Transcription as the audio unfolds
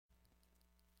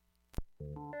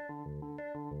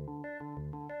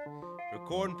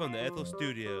Recording from the Ethel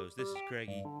Studios, this is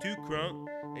Craigie 2 Crunk,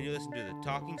 and you listen to the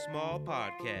Talking Small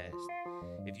podcast.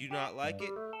 If you do not like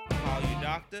it, call your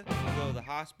doctor, go to the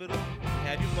hospital, and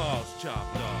have your balls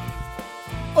chopped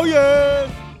off. Oh yeah!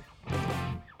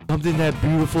 Something that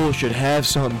beautiful should have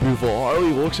something beautiful.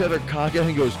 Harley looks at her cock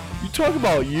and goes, "You talk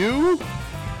about you?"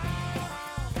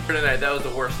 Tonight, that was the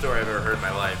worst story I've ever heard in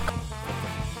my life.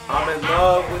 I'm in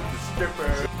love with the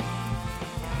stripper.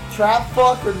 Trap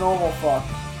fuck or normal fuck?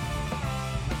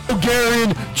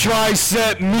 Bulgarian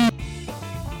tricep meat.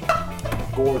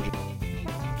 Gorgeous.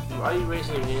 Why are you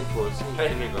raising your hand towards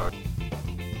kindergarten?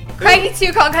 Craigie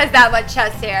 2 Crunk has that much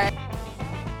chest hair.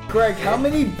 Craig, how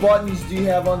many buttons do you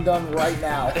have undone right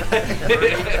now?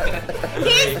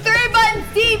 He's 3 buttons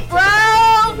deep, bro!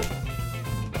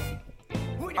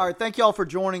 Alright, thank y'all for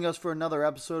joining us for another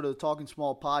episode of the Talking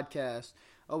Small podcast.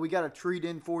 We got a treat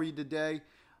in for you today.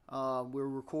 We're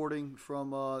recording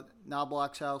from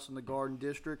Knobloch's house in the Garden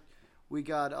District. We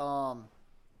got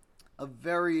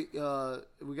we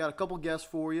got a couple guests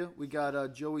for you. We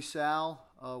got Joey Sal.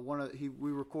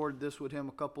 We recorded this with him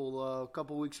a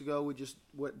couple weeks ago. We just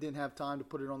didn't have time to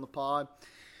put it on the pod.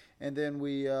 And then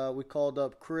we called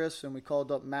up Chris and we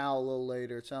called up Mal a little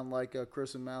later. It sounded like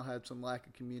Chris and Mal had some lack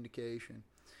of communication.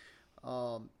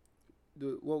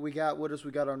 What we got with us,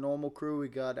 we got our normal crew. We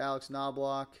got Alex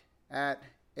Knobloch at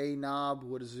AKnob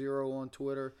with a 0 on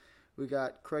Twitter. We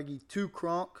got Craigie 2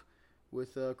 Crunk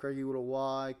with Craigie with a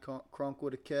Y, Crunk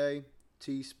with a K,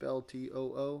 T spelled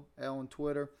T-O-O, L on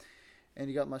Twitter. And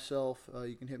you got myself.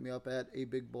 You can hit me up at A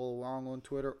Big Bowl Wrong on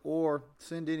Twitter, or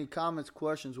send any comments,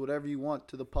 questions, whatever you want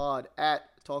to the pod at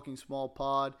Talking Small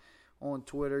Pod on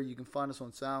Twitter. You can find us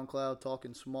on SoundCloud,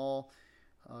 Talking Small.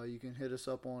 You can hit us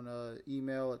up on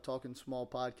email at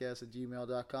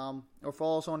talkingsmallpodcast@gmail.com, or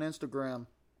follow us on Instagram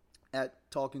at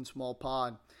Talking Small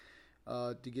Pod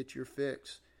to get your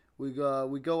fix. We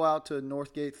go out to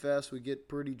Northgate Fest. We get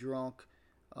pretty drunk,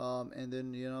 and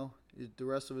then the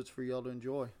rest of it's for y'all to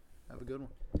enjoy. Have a good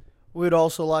one. We'd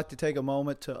also like to take a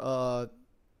moment to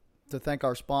thank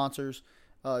our sponsors,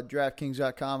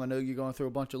 DraftKings.com. I know you're going through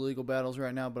a bunch of legal battles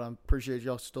right now, but I appreciate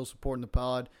y'all still supporting the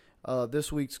pod.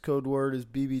 This week's code word is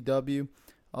BBW.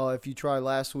 If you try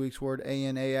last week's word,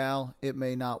 ANAL, it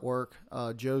may not work.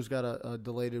 Joe's got a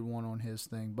delayed one on his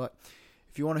thing. But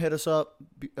if you want to hit us up,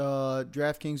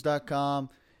 DraftKings.com,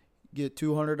 get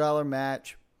 $200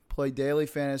 match, play daily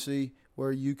fantasy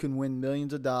where you can win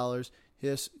millions of dollars.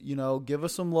 Yes, give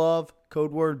us some love.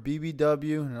 Code word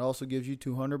BBW, and it also gives you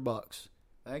 $200.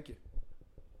 Thank you.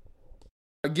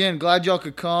 Again, glad y'all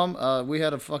could come. We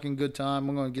had a fucking good time.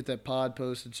 I'm going to get that pod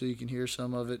posted so you can hear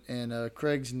some of it. And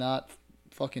Craig's not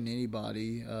fucking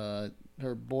anybody.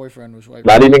 Her boyfriend was right.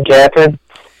 Not even Catherine?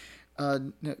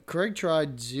 Craig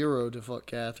tried 0 to fuck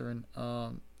Catherine. I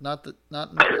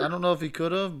don't know if he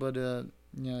could have, but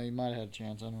he might have had a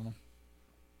chance. I don't know.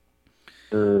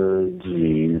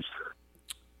 Jeez.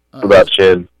 What about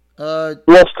Shin? Who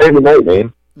else stayed the night,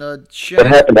 man? Shin. What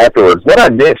happened afterwards? What I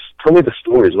missed? Tell me the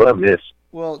stories. What I missed?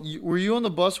 Well, were you on the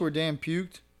bus where Dan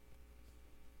puked?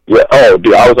 Yeah. Oh,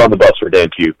 dude, I was on the bus where Dan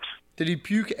puked. Did he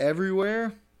puke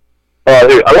everywhere?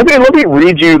 Dude, let me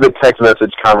read you the text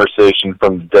message conversation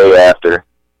from the day after.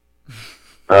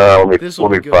 Let me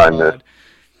find this.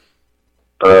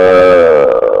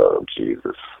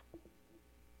 Jesus.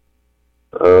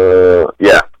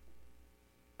 Yeah.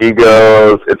 He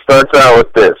goes, it starts out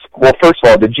with this. Well, first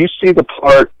of all, did you see the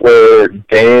part where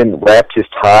Dan wrapped his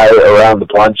tie around the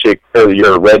blonde chick, or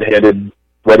your redheaded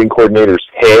wedding coordinator's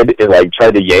head, and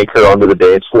tried to yank her onto the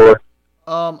dance floor?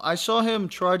 I saw him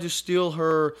try to steal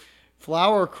her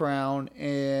flower crown,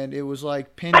 and it was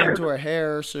pinned into her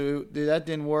hair, so that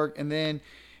didn't work. And then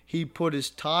he put his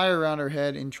tie around her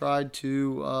head and tried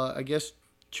to, I guess,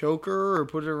 choke her or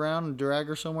put it around and drag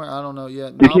her somewhere. I don't know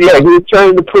yet. Yeah, he was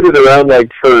trying to put it around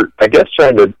her. I guess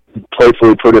trying to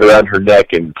playfully put it around her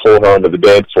neck and pull her onto the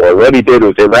dance floor. What he did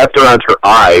was they wrapped around her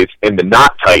eyes and the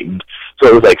knot tightened,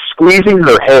 so it was squeezing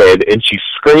her head and she's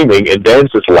screaming, and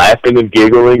Dan's just laughing and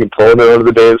giggling and pulling her onto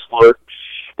the dance floor.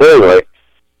 Anyway,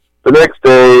 the next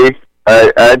day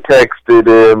I texted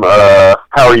him,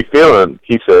 "How are you feeling?"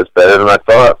 He says, "Better than I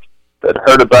thought. I'd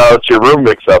heard about your room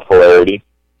mix-up hilarity."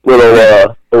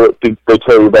 Did they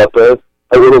tell you about that?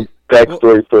 A little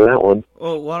backstory for that one.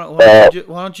 Well, why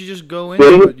don't you just go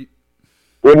in?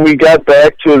 When we got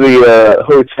back to the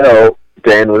hotel,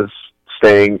 Dan was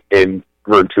staying in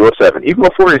room 207. Even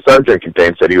before he started drinking,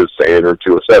 Dan said he was staying in room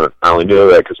 207. I only knew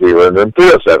that because we were in room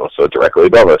 307, so directly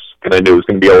above us. And I knew it was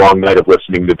going to be a long night of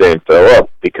listening to Dan throw up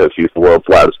because he's the world's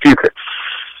loudest puker.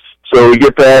 So we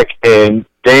get back, and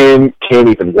Dan can't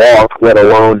even walk, let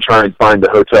alone try and find the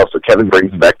hotel, so Kevin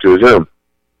brings him back to his room.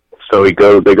 So they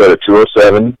go to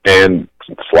 207 and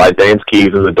slide Dan's keys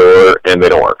in the door, and they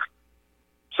don't work.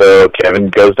 So Kevin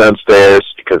goes downstairs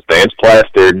because Dan's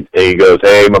plastered, and he goes,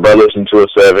 "Hey, my brother's in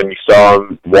 207. You saw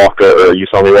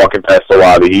me walking past the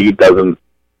lobby. He doesn't,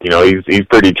 he's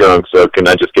pretty drunk. So can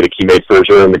I just get a key made for his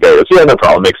room?" The guy goes, "Yeah, no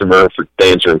problem." Makes him room for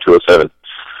Dan's room 207.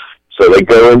 So they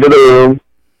go into the room.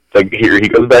 He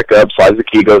goes back up, slides the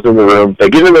key, goes in the room. They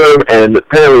get in the room, and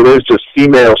apparently there's just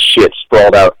female shit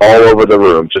sprawled out all over the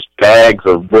room, just bags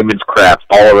of women's crap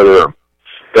all over the room.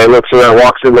 Dan looks around,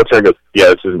 walks in, looks around, and goes, "Yeah,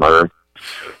 this is my room."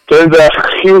 Turns out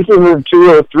he was in room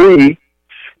 203,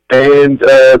 and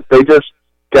they just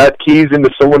got keys into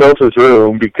someone else's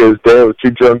room because Dan was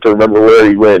too drunk to remember where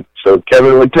he went. So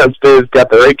Kevin went downstairs, got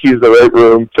the right keys to the right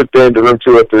room, took Dan to room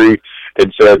 203,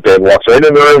 and said Dan walks right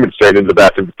in the room and straight into the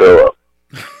bathroom to throw up.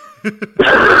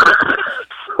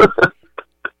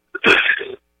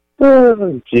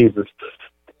 Oh, Jesus.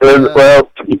 And, well,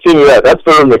 to continue that's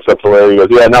the room mix-up hilarious. He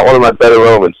goes, "Yeah, not one of my better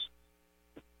moments."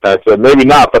 I said, "Maybe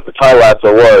not, but the tie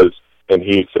lasso was." And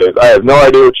he says, "I have no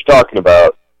idea what you're talking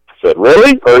about." I said,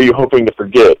 "Really? Or are you hoping to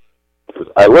forget?" He says,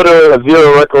 "I literally have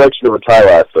zero recollection of a tie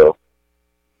lasso."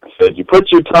 I said, "You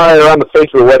put your tie around the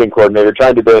face of the wedding coordinator,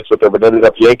 trying to dance with her, but ended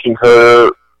up yanking her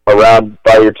around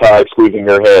by your tie, squeezing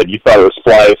her head. You thought it was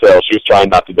fly as hell. She was trying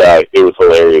not to die. It was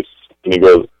hilarious." And he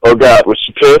goes, "Oh, God, was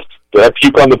she pissed? Did I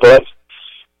puke on the bus?"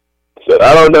 I said,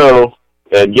 "I don't know."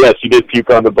 And yes, you did puke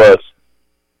on the bus.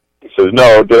 He says,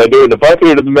 "No, did I do it in the bucket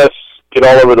or did the mess get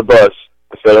all over the bus?"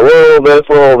 I said, "Well, that's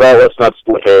all that. Let's not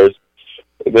split hairs."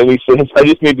 And then he says, "I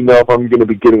just need to know if I'm going to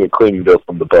be getting a cleaning bill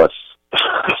from the bus."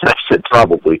 I said,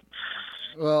 "Probably."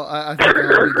 Well,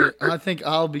 I think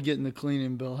I'll be getting the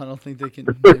cleaning bill. I don't think they're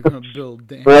going to bill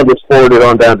Dan. Well, just forward it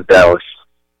on down to Dallas.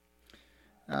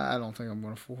 I don't think I'm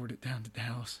going to forward it down to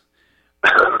Dallas.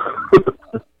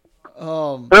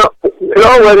 Well,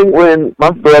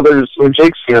 when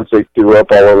Jake's fiance threw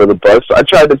up all over the bus, I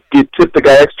tried to tip the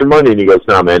guy extra money, and he goes,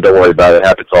 "No, man, don't worry about it. It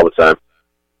happens all the time."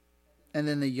 And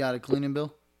then they got a cleaning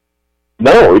bill?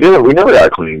 No, we didn't. We never got a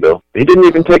cleaning bill. He didn't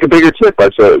even take a bigger tip. I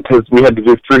said, because we had to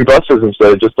do 3 buses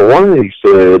instead of just the one. And he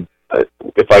said,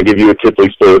 "If I give you a tip,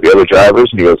 please stay with the other drivers."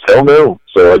 And he goes, "Hell no."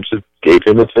 So I just gave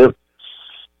him a tip.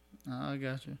 I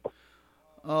got you.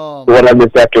 What I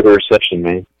missed after the reception,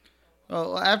 man?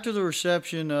 After the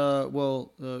reception,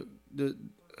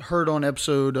 heard on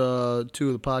episode 2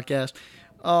 of the podcast,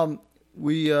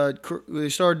 we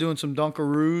started doing some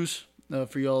Dunkaroos.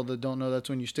 For y'all that don't know, that's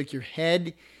when you stick your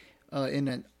head in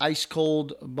an ice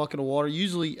cold bucket of water.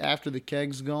 Usually after the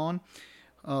keg's gone,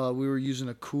 we were using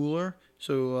a cooler.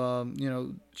 So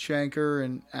Shanker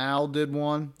and Al did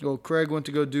one. Well, Craig went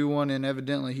to go do one, and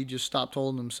evidently he just stopped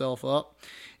holding himself up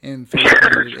and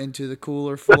face-planted into the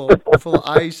cooler full of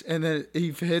ice, and then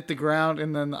he hit the ground,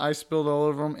 and then the ice spilled all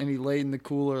over him, and he laid in the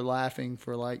cooler laughing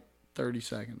for like 30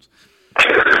 seconds.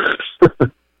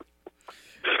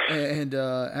 And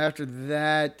after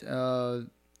that,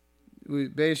 we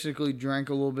basically drank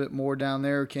a little bit more down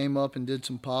there, came up and did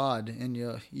some pod, and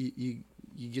you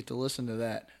get to listen to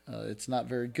that. It's not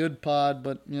very good pod,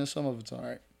 but some of it's all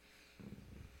right.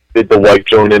 Did the wife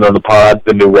join in on the pod,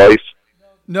 the new wife?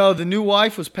 No, the new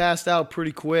wife was passed out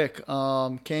pretty quick.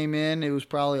 Came in, it was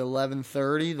probably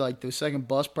 11:30. Like the second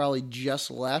bus probably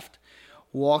just left.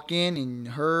 Walk in, and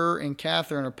her and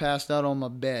Catherine are passed out on my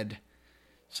bed.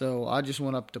 So I just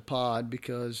went up to pod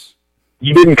because...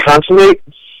 You didn't consummate?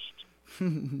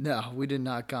 No, we did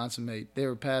not consummate. They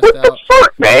were passed out. What the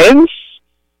fuck, man?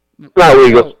 Not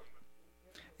legal.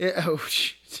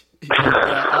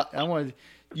 I want to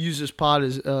use this pod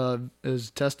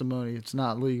as testimony. It's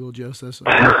not legal, Joseph.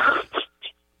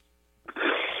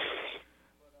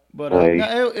 But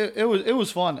it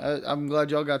was fun. I'm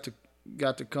glad y'all got to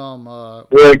come.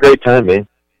 We had a great time, man.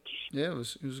 Yeah, it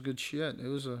was good shit. It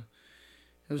was a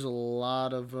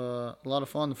lot of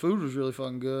fun. The food was really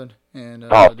fucking good, and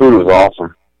food was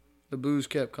awesome. The booze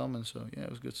kept coming, so yeah, it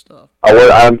was good stuff.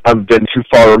 I've been too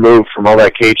far removed from all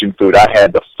that Cajun food. I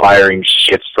had the firing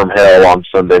shits from hell on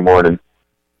Sunday morning.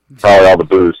 Probably all the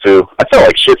booze too. I felt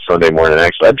like shit Sunday morning.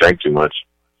 Actually, I drank too much.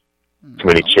 Too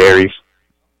many cherries.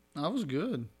 I was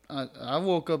good. I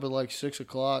woke up at like 6:00,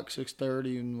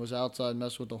 6:30, and was outside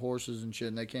messing with the horses and shit.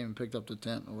 And they came and picked up the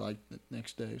tent like the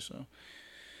next day. So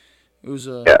it was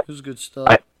good stuff.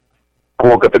 I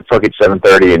woke up at fucking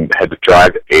 7:30 and had to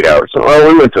drive 8 hours. So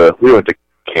we went to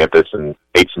campus and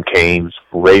ate some canes,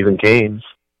 Raising Canes.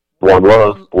 One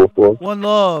love, wolf. One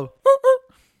love.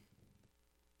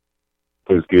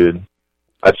 It was good.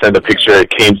 I sent a picture of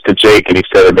Canes to Jake, and he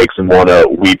said it makes him want to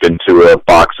weep into a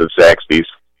box of Zaxby's.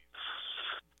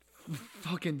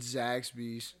 Fucking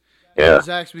Zaxby's. Yeah.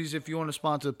 Zaxby's, if you want to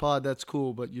sponsor the pod, that's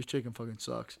cool, but your chicken fucking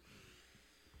sucks.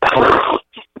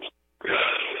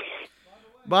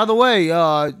 By the way,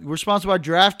 we're sponsored by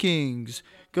DraftKings.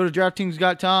 Go to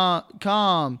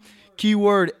DraftKings.com,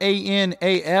 keyword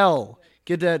ANAL.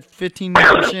 Get that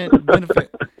 15%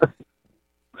 benefit.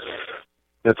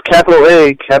 It's capital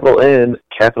A, capital N,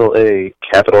 capital A,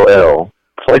 capital L.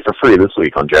 Play for free this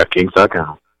week on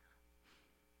DraftKings.com.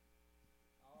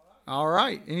 All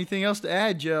right. Anything else to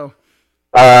add, Joe?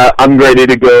 I'm ready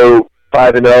to go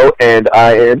 5-0, and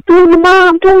I am doing your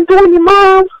mom, doing your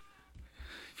mom.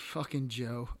 Fucking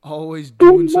Joe. Always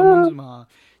doing someone's mom.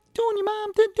 Doing your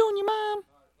mom, doing your mom.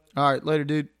 All right. Later,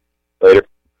 dude. Later.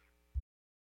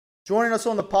 Joining us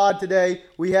on the pod today,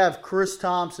 we have Chris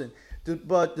Thompson.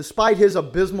 But despite his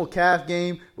abysmal calf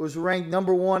game, was ranked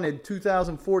number 1 in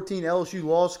 2014 LSU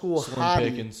Law School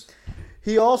hottie.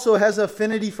 He also has an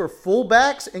affinity for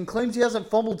fullbacks and claims he hasn't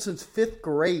fumbled since 5th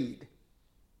grade.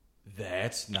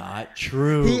 That's not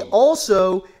true. He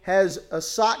also has a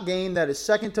sock game that is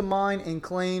second to mine and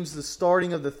claims the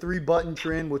starting of the 3-button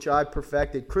trend, which I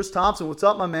perfected. Chris Thompson, what's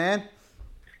up, my man?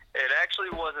 It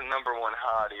actually wasn't number 1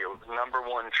 hottie. It was number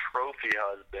 1 trophy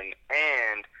husband,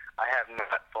 and I have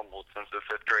not fumbled since the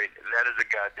 5th grade. That is a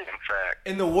goddamn fact.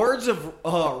 In the words of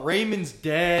Raymond's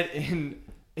dad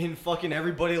in fucking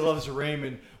Everybody Loves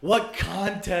Raymond, what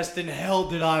contest in hell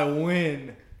did I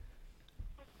win?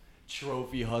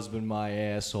 Trophy husband, my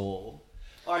asshole.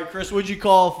 All right, Chris, what'd you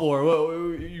call for?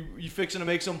 You fixing to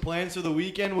make some plans for the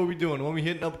weekend? What are we doing? When we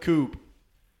hitting up Coop?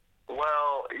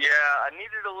 Well, yeah, I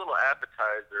needed a little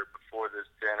appetizer before this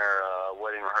dinner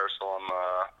wedding rehearsal I'm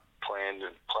planning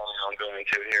on going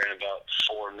to here in about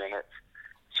 4 minutes.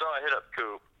 So I hit up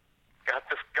Coop, got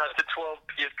the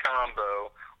 12-piece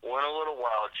combo, went a little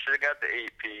wild, should have got the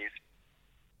 8-piece.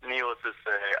 Needless to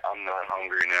say, I'm not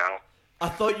hungry now. I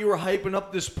thought you were hyping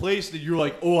up this place that you're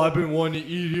like, oh, I've been wanting to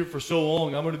eat here for so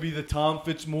long. I'm going to be the Tom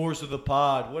Fitzmaurice of the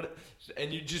pod. What?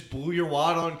 And you just blew your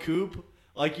wad on Coop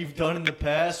like you've done in the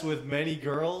past with many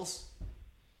girls?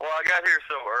 Well, I got here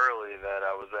so early that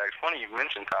I was actually, funny you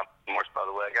mentioned Tom Fitzmaurice, by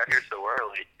the way. I got here so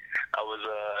early. I was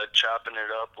chopping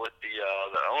it up with the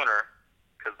owner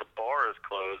because the bar is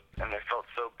closed, and they felt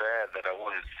so bad that I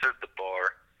wanted to sit at the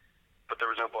bar, but there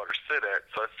was no bar to sit at.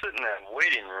 So I was sitting in that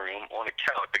waiting room on a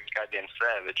couch, a goddamn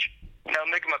savage. You know,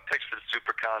 making my picks for the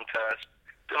super contest,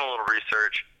 doing a little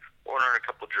research, ordering a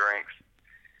couple drinks.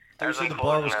 You said the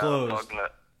bar was closed.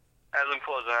 As I'm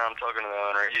closing out, I'm talking to the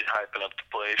owner. He's hyping up the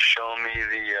place, showing me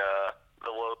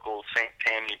the local St.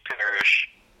 Tammany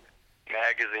Parish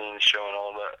magazine, showing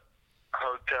all the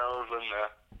hotels and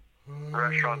the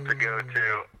restaurants to go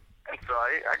to. And so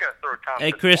I got to throw Tom.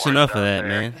 Hey, Chris, enough of that,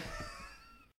 man.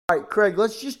 All right, Craig,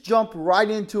 let's just jump right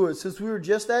into it. Since we were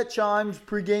just at Chimes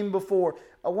pregame before,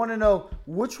 I want to know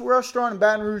which restaurant in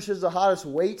Baton Rouge has the hottest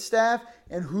wait staff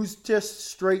and who's just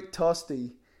straight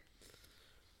tusty.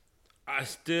 I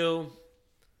still,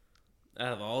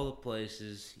 out of all the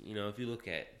places, you know, if you look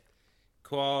at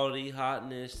quality,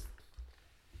 hotness,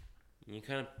 and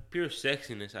kind of pure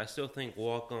sexiness, I still think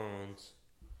walk-ons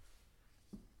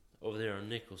over there on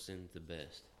Nicholson's the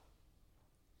best.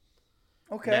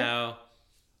 Okay. Now,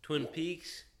 Twin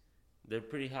Peaks, they're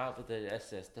pretty hot, but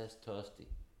that's tusty.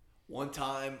 One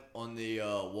time on the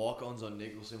walk-ons on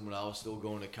Nicholson when I was still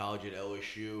going to college at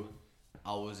LSU,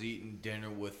 I was eating dinner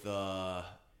with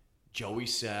Joey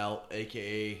Sal,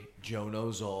 a.k.a. Joe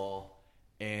Knows All,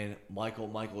 and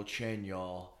Michael Chen,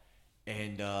 y'all.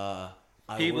 And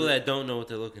people that don't know what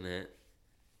they're looking at.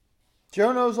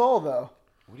 Joe Knows All, though.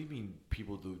 What do you mean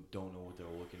people don't know what they're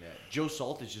looking at? Joe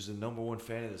Saltich is the number 1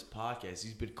 fan of this podcast.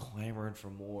 He's been clamoring for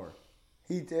more.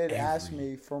 He did ask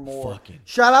me for more. Fucking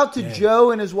Shout out to day.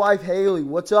 Joe and his wife Haley.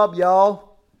 What's up,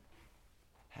 y'all?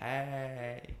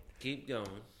 Hey. Keep going.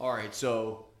 All right,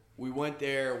 so we went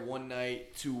there one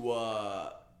night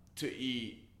to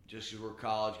eat just because we're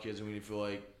college kids and we didn't feel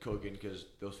like cooking because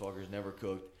those fuckers never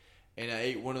cooked. And I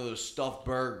ate one of those stuffed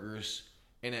burgers,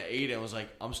 and I ate it. I was like,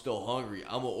 I'm still hungry.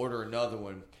 I'm going to order another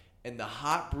one. And the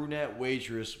hot brunette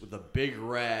waitress with a big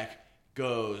rack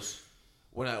goes,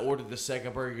 when I ordered the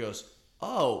second burger, goes,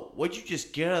 oh, what'd you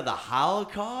just get out of the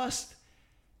Holocaust?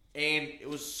 And it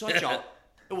was such a...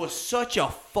 It was such a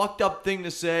fucked up thing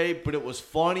to say, but it was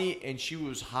funny, and she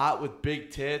was hot with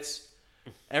big tits.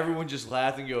 Everyone just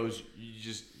laughed and goes,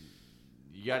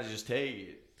 you gotta just take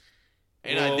it.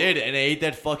 And I did, and I ate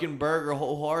that fucking burger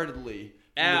wholeheartedly.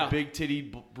 From the big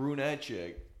titty brunette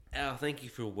chick. Al, thank you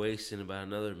for wasting about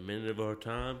another minute of our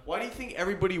time. Why do you think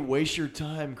everybody wastes your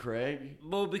time, Craig?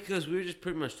 Well, because we were just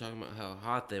pretty much talking about how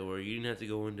hot they were. You didn't have to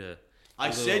go into... I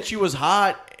said she was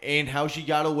hot and how she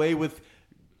got away with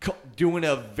doing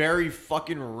a very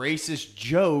fucking racist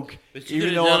joke, But you even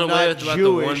could though have done I'm away not with about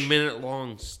Jewish. the 1 minute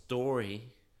long story.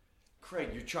 Craig,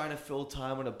 you're trying to fill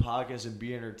time on a podcast and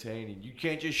be entertaining. You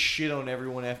can't just shit on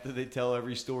everyone after they tell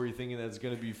every story thinking that's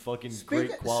going to be fucking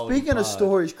great quality. Speaking of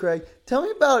stories, Craig, tell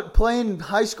me about playing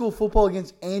high school football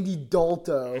against Andy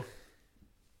Dalto.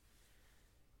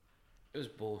 It was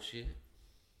bullshit.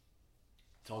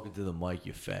 Talking to the mic,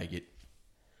 you faggot.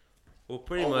 Well,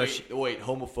 pretty much... Wait,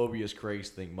 homophobia is Craig's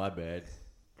thing. My bad.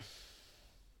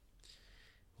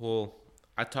 Well,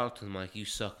 I talk to the mic. You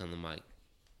suck on the mic.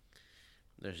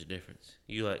 There's a difference.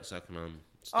 You like sucking on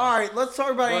stuff. All right, let's talk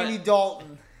about But- Andy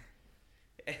Dalton.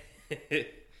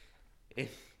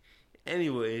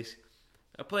 Anyways,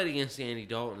 I played against Andy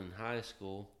Dalton in high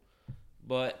school,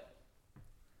 but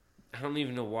I don't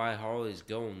even know why Harley's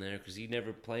going there because he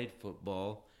never played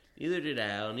football. Neither did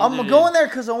Al. I'm going there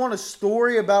because I want a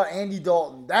story about Andy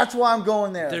Dalton. That's why I'm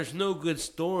going there. There's no good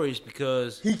stories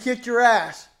because He kicked your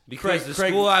ass. Craig, the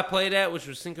Craig- school I played at, which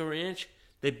was Cinco Ranch,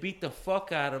 they beat the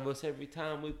fuck out of us every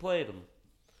time we played them.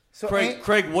 So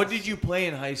Craig, what did you play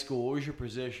in high school? What was your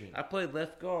position? I played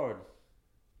left guard.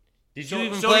 Did So- you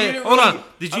even so play? you didn't Hold really- on.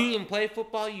 Did you even play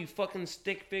football? You fucking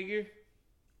stick figure.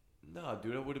 No,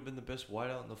 dude, I would have been the best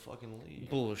wideout in the fucking league.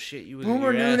 Bullshit. You would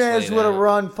Boomer your ass Nunez laid would have out.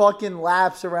 run fucking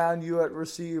laps around you at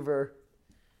receiver.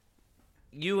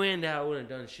 You and Al wouldn't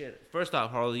have done shit. First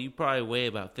off, Harley, you probably weigh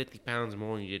about 50 pounds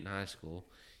more than you did in high school.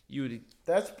 You would.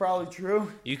 That's probably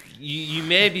true. You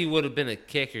maybe would have been a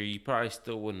kicker. You probably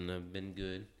still wouldn't have been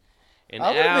good. And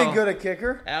I would have been good at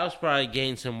kicker. Al's probably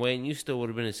gained some weight, and you still would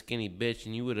have been a skinny bitch,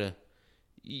 and you would have.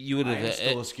 You would I have. am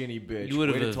still a skinny bitch. You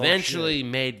would Way have to talk eventually shit.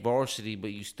 made varsity,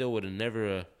 but you still would have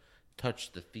never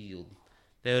touched the field.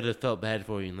 They would have felt bad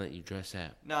for you and let you dress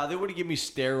out. Nah, they would have given me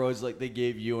steroids like they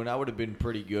gave you, and I would have been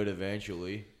pretty good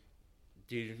eventually.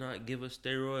 Did not give us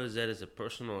steroids. That is a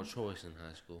personal choice in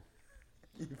high school.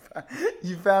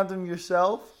 You found them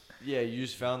yourself? Yeah, you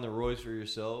just found the roids for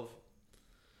yourself.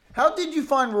 How did you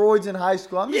find roids in high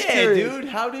school? I'm just Yeah, curious. dude,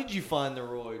 how did you find the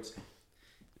roids?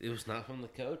 It was not from the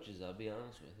coaches. I'll be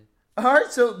honest with you. All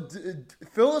right, so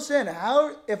fill us in.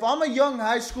 How if I'm a young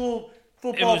high school It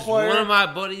football was player? one of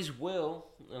my buddies, Will,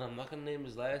 and I'm not gonna name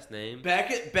his last name.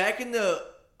 Back in the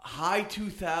high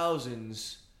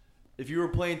 2000s, if you were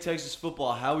playing Texas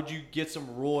football, how would you get some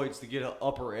roids to get an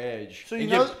upper edge? So you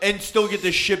and, know- and still get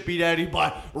the shit beat out of you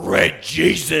by Red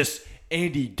Jesus,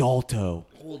 Andy Dalto.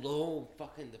 Well, the whole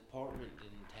fucking department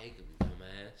didn't take him,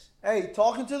 dumbass. Hey,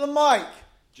 talking to the mic.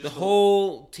 The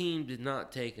whole team did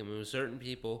not take him. It was certain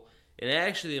people, and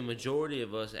actually, a majority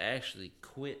of us actually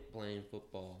quit playing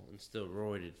football and still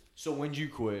roided So when'd you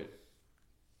quit?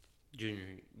 junior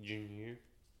year.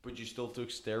 But you still took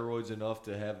steroids enough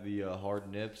to have the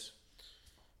hard nips?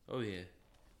 Oh yeah.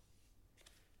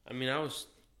 I mean,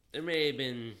 there may have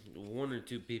been one or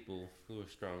two people who were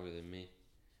stronger than me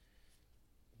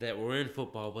that were in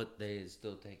football, but they had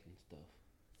still taken stuff.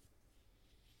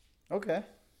 Okay.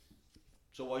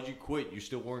 So why'd you quit? You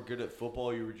still weren't good at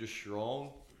football? You were just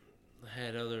strong? I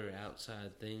had other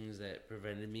outside things that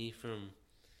prevented me from.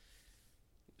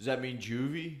 Does that mean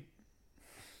juvie?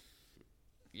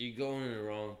 You're going in the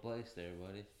wrong place there,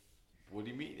 buddy. What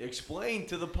do you mean? Explain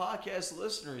to the podcast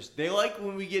listeners. They like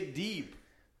when we get deep.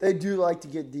 They do like to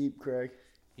get deep, Craig.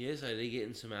 Yes, I did get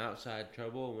in some outside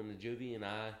trouble when the juvie and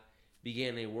I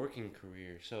began a working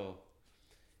career. So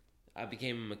I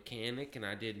became a mechanic and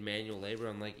I did manual labor,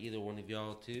 unlike either one of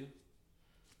y'all too.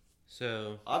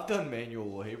 So I've done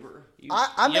manual labor. y'all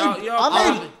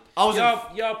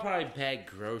probably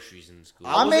packed groceries in school.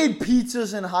 I made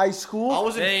pizzas in high school.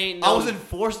 I They ain't no- wasn't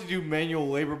forced to do manual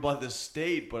labor by the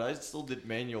state, but I still did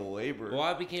manual labor. Well,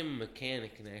 I became a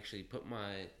mechanic and actually put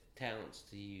my talents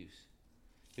to use.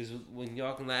 Because when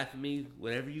y'all can laugh at me,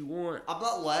 whatever you want. I'm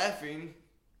not laughing.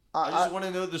 I just want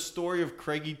to know the story of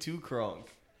Craigie Two Crunk.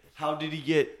 How did he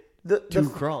get Two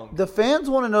Crunk? The fans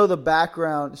want to know the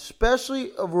background,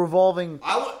 especially of revolving.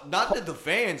 Not that the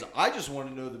fans. I just want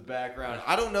to know the background.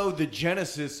 I don't know the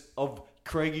genesis of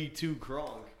Craigie Two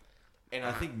Crunk, and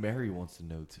I think Mary wants to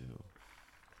know too.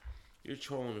 You're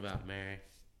trolling about Mary.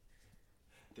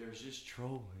 There's just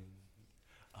trolling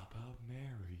about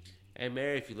Mary. Hey,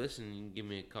 Mary, if you listen, you can give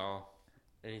me a call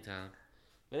anytime.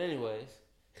 But anyways,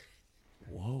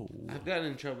 Whoa. I've gotten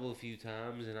in trouble a few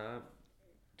times, and I've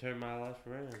turned my life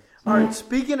around. All right,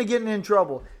 speaking of getting in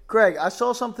trouble, Craig, I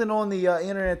saw something on the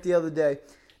internet the other day.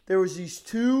 There was these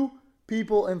two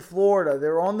people in Florida. They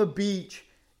were on the beach,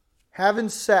 having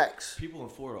sex. People in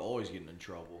Florida are always getting in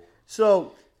trouble.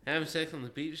 So, Having sex on the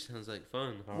beach sounds like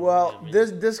fun. well, I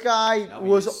mean, this guy Now we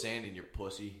was get sand in your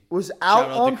pussy. out Shout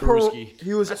out on to parole.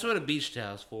 Karuski. that's what a beach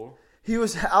towel's for. He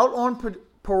was out on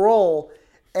parole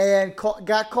and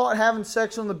got caught having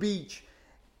sex on the beach,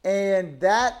 and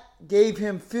that gave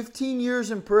him 15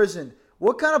 years in prison.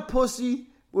 What kind of pussy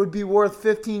would be worth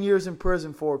 15 years in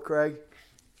prison for, Craig?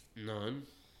 None.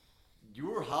 You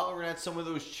were hollering at some of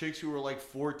those chicks who were like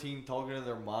 14 talking to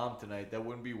their mom tonight. That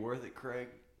wouldn't be worth it, Craig.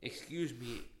 Excuse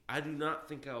me. I do not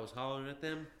think I was hollering at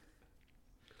them.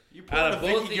 You Out put a of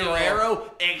both Vicky of y'all-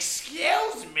 Guerrero.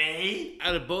 Excuse me.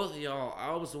 Out of both of y'all,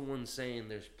 I was the one saying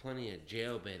there's plenty of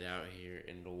jailbait out here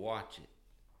and to watch it.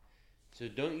 So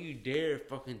don't you dare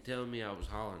fucking tell me I was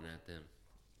hollering at them.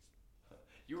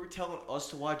 You were telling us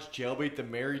to watch Jailbait, the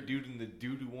married dude and the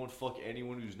dude who won't fuck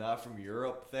anyone who's not from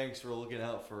Europe. Thanks for looking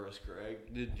out for us, Craig.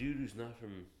 The dude who's not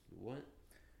from what?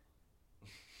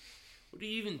 What are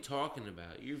you even talking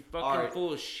about? You're fucking Alright.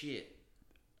 full of shit.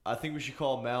 I think we should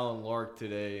call Mal and Lark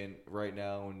today and right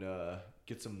now and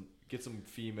get some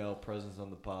female presence on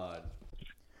the pod.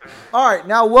 All right,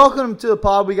 now welcome to the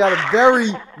pod. We got a very,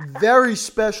 very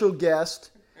special guest.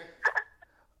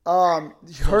 So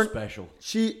Her, special.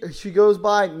 she goes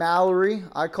by Mallory.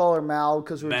 I call her Mal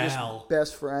because we're Mal. just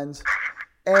best friends.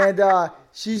 And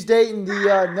she's dating the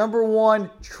 #1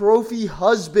 trophy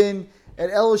husband at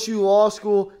LSU Law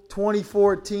School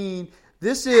 2014.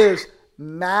 This is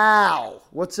Mal.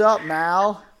 What's up,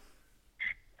 Mal?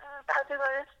 I'm about to go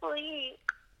to sleep.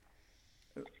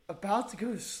 About to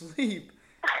go to sleep.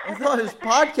 I thought it was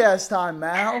podcast time,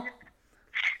 Mal.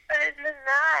 But it's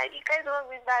not. You guys woke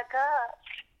me back up.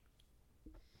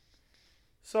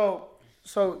 So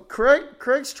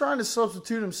Craig's trying to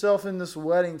substitute himself in this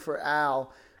wedding for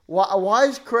Al. Why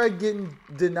is Craig getting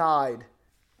denied?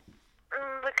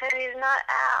 Because he's not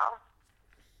Al.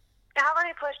 How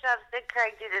many push-ups did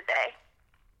Craig do today?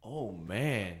 Oh,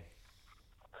 man.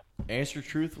 Answer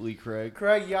truthfully, Craig.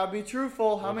 Craig, you gotta be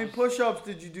truthful. How many push-ups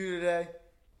did you do today?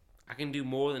 I can do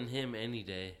more than him any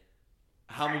day.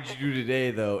 How many did you do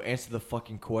today, though? Answer the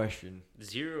fucking question.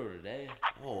 0 today.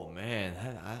 Oh, man.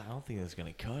 I don't think that's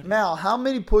going to cut it. Mal, how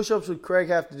many push-ups would Craig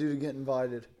have to do to get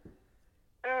invited?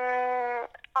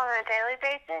 On a daily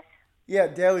basis? Yeah,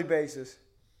 daily basis.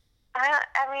 I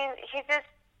mean, he just,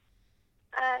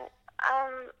 I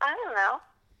don't know.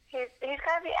 He's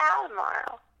got to be Al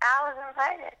tomorrow. Al is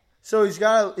invited. So he's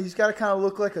got to kind of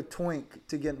look like a twink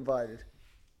to get invited.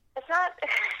 It's not.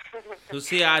 So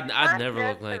see, I'd Not never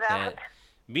look just like about- that.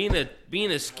 Being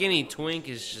a skinny twink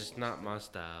is just not my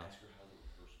style.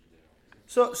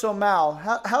 So Mal,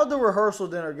 how'd the rehearsal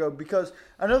dinner go? Because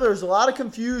I know there's a lot of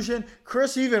confusion.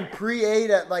 Chris even pre-ate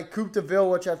at like Coupe de Ville,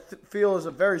 which I feel is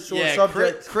a very sore Yeah,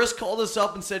 subject. Chris called us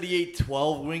up and said he ate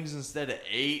 12 wings instead of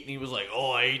 8, and he was like,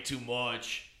 oh, I ate too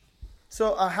much.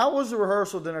 So how was the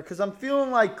rehearsal dinner? Because I'm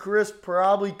feeling like Chris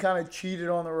probably kind of cheated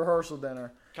on the rehearsal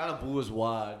dinner. Kind of blew us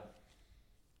wide.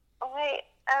 Wait,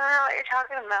 I don't know what you're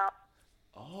talking about.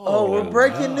 Oh, we're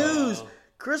breaking news.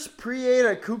 Chris pre-ate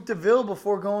at Coupe de Ville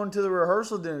before going to the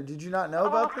rehearsal dinner. Did you not know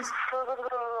about this?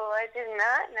 Oh, I did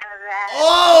not know that.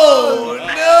 Oh,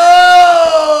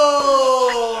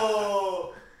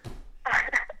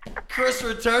 no! Chris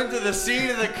returned to the scene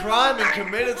of the crime and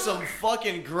committed some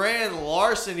fucking grand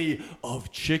larceny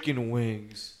of chicken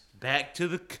wings. Back to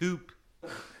the coop.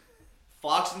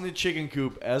 Fox in the chicken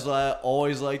coop, as I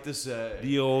always like to say.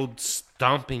 The old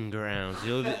stomping grounds.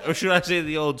 Or should I say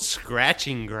the old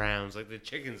scratching grounds, like the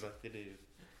chickens like to do.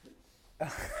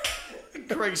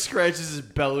 Craig scratches his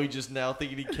belly just now,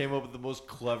 thinking he came up with the most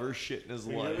clever shit in his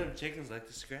You know life. them chickens like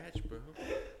to scratch, bro.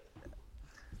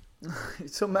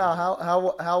 So Mal,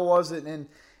 how was it?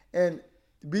 And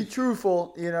be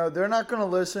truthful. You know they're not going to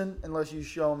listen unless you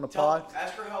show them the pod.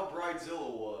 Ask her how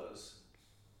Bridezilla was.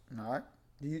 All right.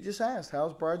 You just asked,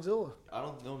 how's Bridezilla? I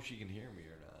don't know if she can hear me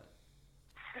or not.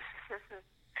 I'm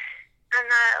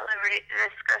not at liberty to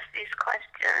discuss these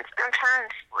questions. I'm trying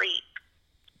to sleep.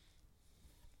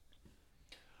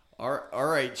 All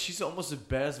right, she's almost as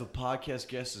bad as the podcast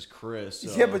guest as Chris.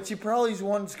 So. Yeah, but she probably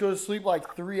wanted to go to sleep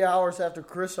like 3 hours after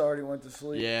Chris already went to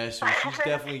sleep. Yeah, so she's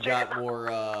definitely got more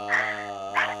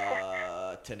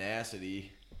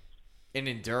tenacity and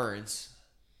endurance.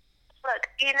 Look,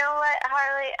 you know what,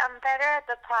 Harley? I'm better at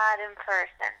the pod in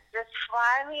person. Just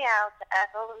fly me out to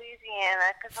Ethel,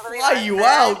 Louisiana. Fly you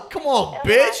out? Come on,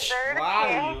 bitch.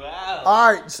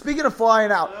 All right, speaking of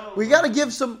flying out, we got to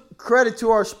give some credit to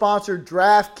our sponsor,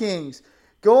 DraftKings.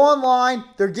 Go online.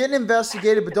 They're getting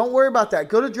investigated, but don't worry about that.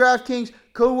 Go to DraftKings,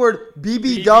 code word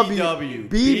BBW.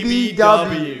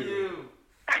 BBW.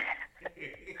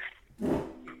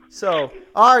 So,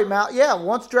 all right, Mal. Yeah,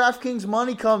 once DraftKings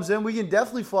money comes in, we can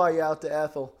definitely fly you out to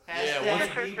Ethel.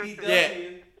 Yeah,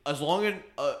 as long as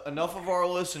enough of our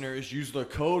listeners use the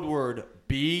code word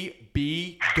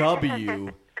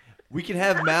BBW, we can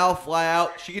have Mal fly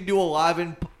out. She can do a live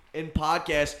in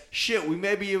podcast. Shit, we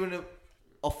maybe even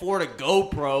afford a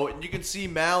GoPro, and you can see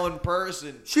Mal in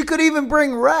person. She could even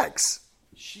bring Rex.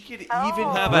 She could Oh. even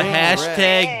Have a bring Rex.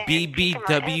 hashtag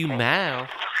BBW Mal.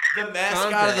 The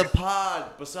mascot of the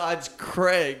pod, besides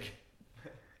Craig,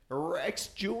 Rex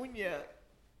Jr.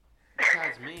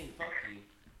 Besides me, fuck you.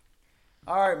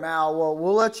 All right, Mal. Well,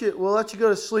 we'll let you go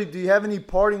to sleep. Do you have any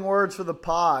parting words for the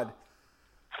pod?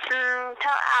 Tell Al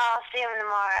I'll see him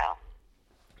tomorrow.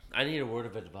 I need a word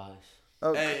of advice.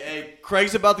 Oh, Hey,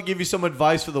 Craig's about to give you some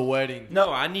advice for the wedding.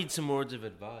 No, I need some words of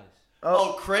advice.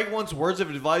 Oh, Craig wants words of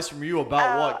advice from you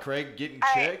about what, Craig? Getting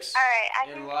chicks? All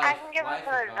right. I Life- can give him life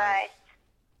some advice. advice.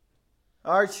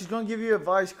 all right, she's going to give you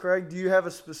advice, Craig. Do you have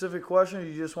a specific question, or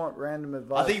you just want random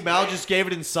advice? I think Mal just gave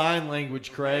it in sign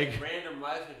language, Craig. Random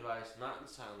life advice, not in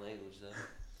sign language, though.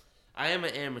 I am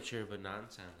an amateur, but not in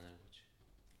sign language.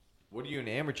 What are you an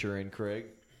amateur in, Craig?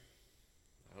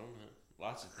 I don't know.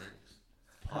 Lots of things.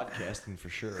 Podcasting for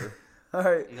sure. All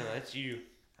right, No, that's you.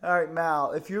 all right,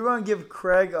 Mal. If you're going to give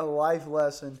Craig a life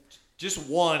lesson, Just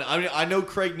one. I mean, I know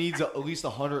Craig needs at least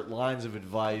 100 lines of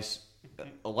advice,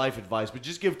 life advice, but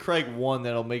just give Craig one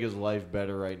that'll make his life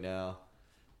better right now.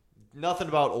 Nothing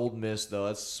about Old Miss, though.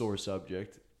 That's a sore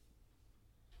subject.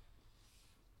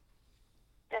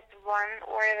 Just one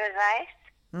word of advice.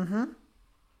 mm-hmm.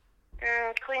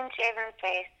 Clean shaven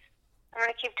face. I'm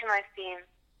gonna keep to my theme.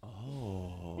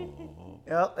 Oh.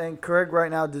 Yep, and Craig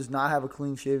right now does not have a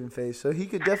clean-shaven face, so he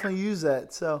could definitely use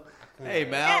that. So, Hey,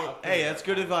 Mal. Hey, that's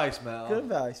good advice, Mal. good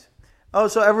advice. Oh,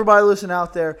 so everybody listen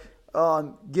out there,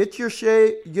 get your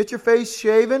face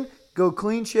shaven, go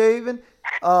clean-shaven.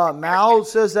 Mal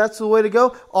says that's the way to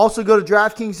go. Also, go to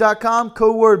DraftKings.com,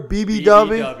 code word BBW.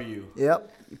 BBW.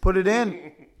 Yep, you put it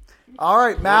in. All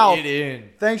right, Mal. Put it in.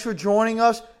 Thanks for joining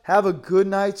us. Have a good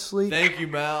night's sleep. Thank you,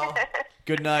 Mal.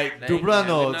 Good night. Thank you, Dobranoc.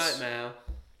 Mal. Good night, Mal.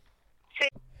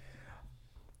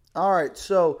 All right,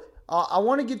 so I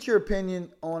want to get your opinion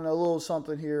on a little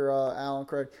something here, Alan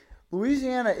Craig.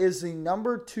 Louisiana is the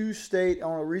number 2 state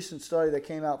on a recent study that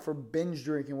came out for binge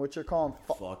drinking, which they're calling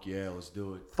Fuck yeah, let's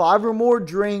do it. 5 or more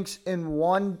drinks in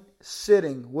one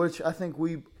sitting, which I think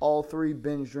we all 3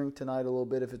 binge drink tonight a little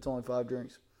bit if it's only 5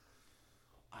 drinks.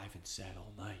 I haven't sat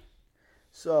all night.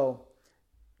 So,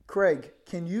 Craig,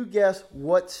 can you guess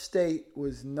what state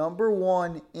was number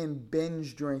 1 in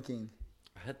binge drinking?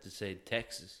 I have to say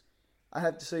Texas. I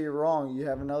have to say you're wrong. You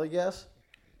have another guess?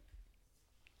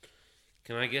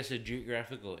 Can I guess a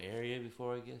geographical area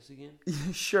before I guess again?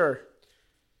 Sure.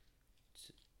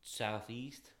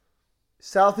 Southeast?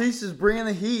 Southeast is bringing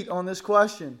the heat on this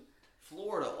question.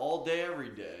 Florida all day, every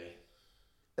day.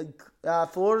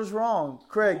 Florida's wrong.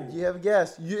 Craig, do you have a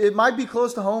guess? It might be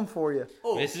close to home for you.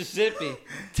 Oh, Mississippi.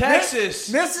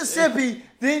 Texas. Mississippi,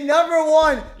 the number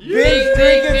 1 binge Ding,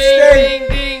 drinking ding, state ding,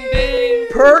 ding, ding.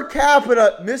 per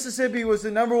capita. Mississippi was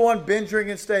the number 1 binge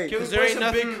drinking state. Can we There play ain't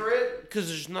some big nothing- crit? Because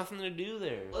there's nothing to do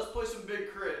there. Let's play some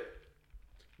big crit.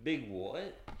 Big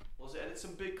what? Let's edit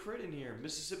some big crit in here.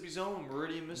 Mississippi's own,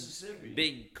 Meridian, Mississippi.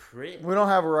 Big crit? We don't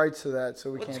have rights to that,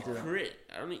 so we What's can't do that. crit?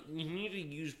 You need to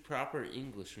use proper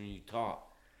English when you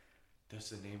talk. That's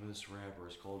the name of this rapper.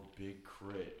 It's called Big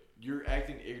Crit. You're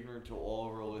acting ignorant to all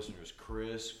of our listeners.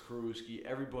 Chris, Krusky,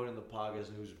 everybody in the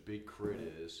podcast knows what Big Crit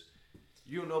is.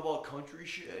 You don't know about country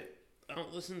shit? I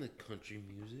don't listen to country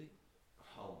music.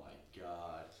 Oh my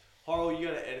god. Harlow, you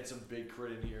gotta edit some Big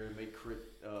Crit in here and make Crit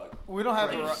We don't have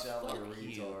Crit the right. sound like a Fuck you.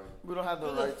 retard. We don't have the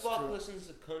Who the rights. fuck to it. listens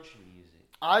to country music?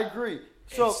 I agree.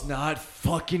 So, It's not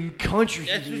fucking country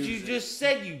That's what you music. just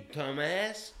said, you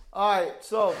dumbass. all right.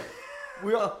 So,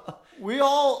 we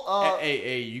all.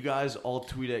 Hey, you guys all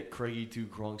tweet at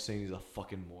Craigie2Crunk saying he's a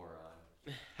fucking moron.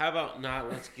 How about not?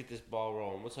 Let's get this ball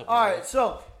rolling. What's up? All man? right.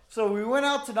 So we went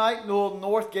out tonight, the little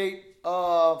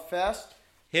Northgate Fest.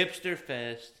 Hipster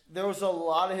Fest. There was a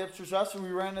lot of hipsters. That's when we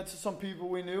ran into some people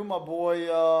we knew. My boy,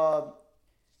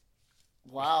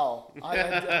 wow.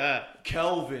 I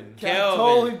Kelvin. Kelvin.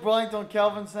 totally blanked on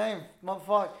Kelvin's name.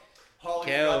 Motherfucker.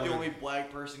 Harley, you're not Kelvin. the only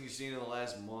black person you've seen in the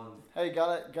last month. Hey,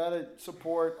 gotta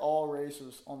support all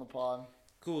races on the pod.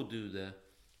 Cool dude, though.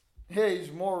 Hey,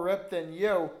 he's more ripped than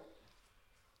you.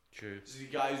 True. This is the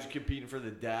guy who's competing for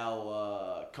the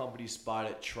Dow company spot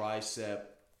at Tricep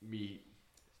Meet.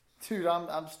 Dude,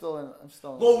 I'm still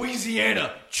in.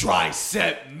 Louisiana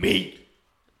Tricep Meet.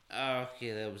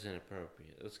 Okay, that was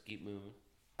inappropriate. Let's keep moving.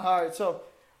 All right, so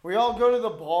We all go to the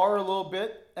bar a little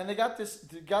bit, and they got this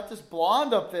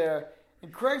blonde up there,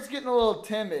 and Craig's getting a little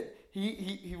timid.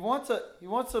 He wants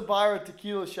to buy her a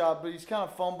tequila shot, but he's kind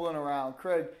of fumbling around.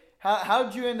 Craig,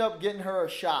 how'd you end up getting her a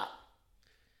shot?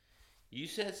 You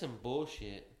said some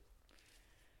bullshit.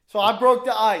 So I broke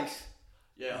the ice.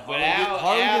 Yeah, But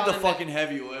Harley Al did the ended- fucking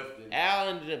heavy lifting. Al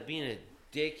ended up being a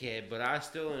dickhead, but I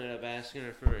still ended up asking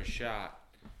her for a shot.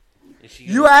 And she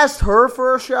You asked her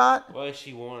for a shot? Well,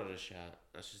 she wanted a shot,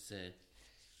 I should say.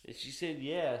 And she said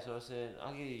yeah, so I said,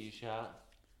 I'll give you a shot.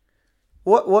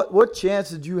 What chance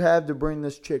did you have to bring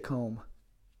this chick home?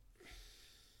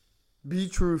 Be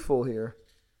truthful here.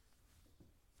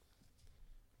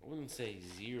 I wouldn't say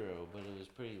 0, but it was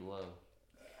pretty low.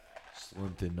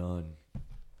 Slim to none.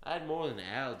 I had more than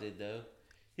Al did, though.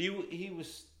 He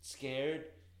was scared,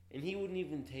 and he wouldn't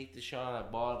even take the shot I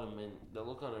bought him, and the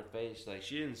look on her face, like,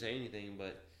 she didn't say anything,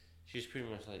 but she was pretty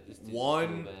much like, this dude's a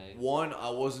bag. One, I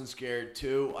wasn't scared.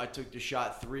 2, I took the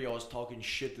shot. 3, I was talking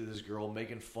shit to this girl,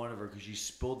 making fun of her because she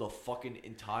spilled the fucking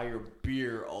entire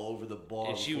beer all over the bar.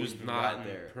 And she before was we even not got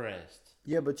there. impressed.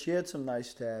 Yeah, but she had some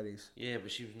nice tatties. Yeah,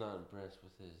 but she was not impressed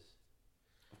with his.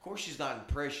 Of course she's not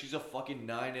impressed. She's a fucking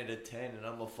 9 out of 10, and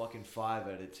I'm a fucking 5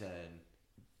 out of 10.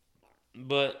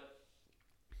 But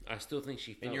I still think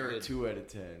she felt And you're good. a 2 out of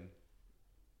 10.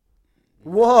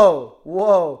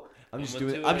 Whoa. I'm just a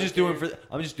doing. 2 I'm out just of doing 10. for.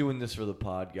 I'm just doing this for the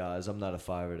pod, guys. I'm not a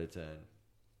 5 out of 10.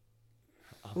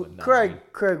 I'm a 9.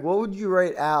 Craig, what would you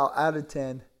rate Al out of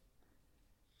 10?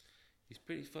 He's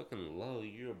pretty fucking low.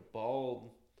 You're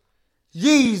bald.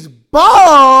 He's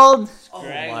bald! Oh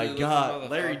Scraggly my looking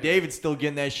god, Larry motherfucker. David's still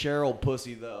getting that Cheryl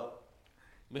pussy though.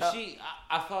 But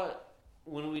I thought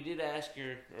when we did ask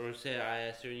her, or say I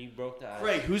asked her, and you broke the ice.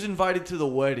 Craig, who's invited to the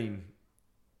wedding?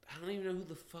 I don't even know who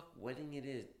the fuck wedding it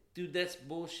is. Dude, that's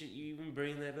bullshit. You even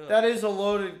bring that up. That is a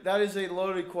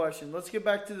loaded question. Let's get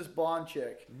back to this blonde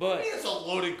chick. But It's a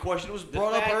loaded question. It was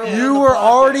brought up fact earlier. that- You in the were podcast.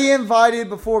 already invited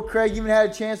before Craig even had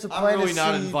a chance to I'm plant really a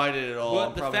not seed. invited at all. I'm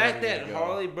but the probably fact not even that gonna go.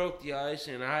 Harley broke the ice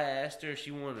and I asked her if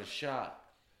she wanted a shot.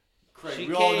 Craig, she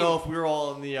we all came- know if we were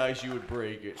all on the ice, you would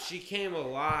break it. She came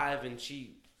alive and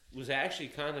she was actually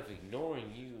kind of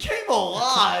ignoring you. Came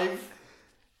alive.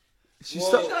 She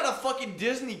She's not a fucking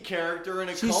Disney character in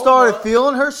a coma. started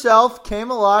feeling herself,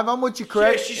 came alive. I'm with you,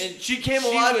 Craig. Yeah, she came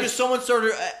she alive was- because someone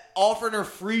started offering her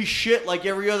free shit like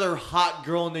every other hot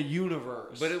girl in the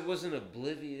universe. But it wasn't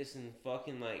oblivious and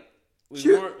fucking like She-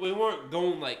 we weren't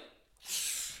going like,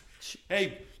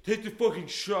 hey, take the fucking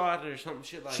shot or some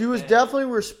shit like that. She was definitely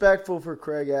respectful for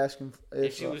Craig asking And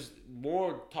if she was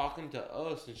more talking to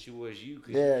us than she was you.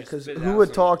 yeah, you just because spit who out would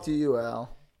some- talk to you,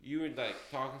 Al? You were like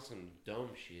talking some dumb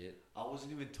shit. I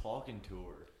wasn't even talking to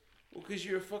her. Well, because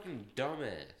you're a fucking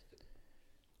dumbass.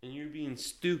 And you're being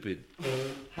stupid.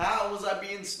 How was I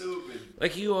being stupid?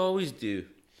 Like you always do.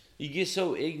 You get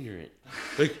so ignorant.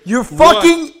 Like You're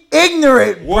fucking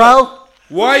ignorant, bro.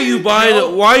 Why are you buying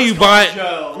Joe? a why are you Let's go, buying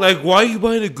Joe. like why are you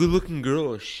buying a good looking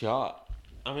girl a shot?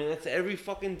 I mean that's every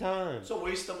fucking time. It's a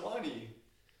waste of money.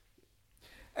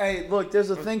 Hey, look, there's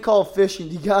a thing called fishing.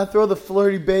 You gotta throw the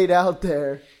flirty bait out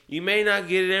there. You may not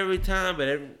get it every time,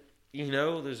 but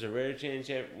there's a rare chance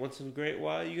once in a great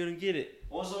while you're gonna get it.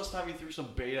 When was the last time you threw some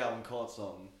bait out and caught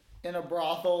something? In a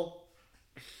brothel.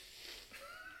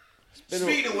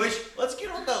 Speaking of which, let's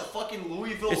get on the fucking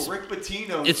Louisville It's- Rick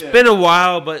Pitino. It's tip. been a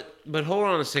while, but hold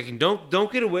on a second.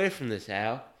 Don't get away from this,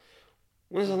 Al.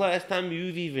 When's the last time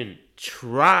you've even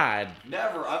tried?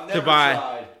 Never. I've never buy-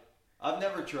 tried. I've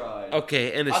never tried.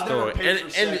 Okay, end of I've story. never paid for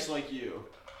And sex like you.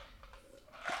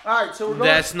 All right, so we're going.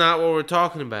 that's not what we're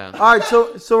talking about. All right,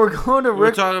 so we're going to We're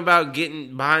Rick. talking about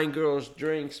buying girls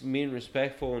drinks, being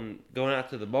respectful, and going out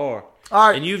to the bar. All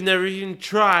right. And you've never even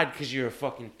tried because you're a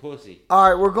fucking pussy. All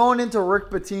right, we're going into Rick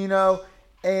Pitino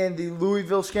and the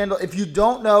Louisville scandal. If you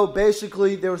don't know,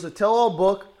 basically there was a tell-all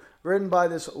book written by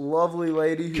this lovely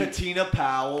lady who Katina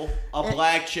Powell, a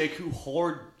black chick who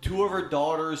whored 2 of her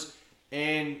daughters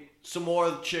and some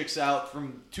more chicks out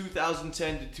from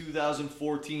 2010 to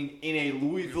 2014 in a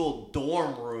Louisville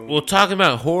dorm room. Well, talking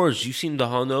about whores, you seem to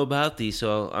all know about these.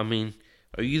 So, I mean,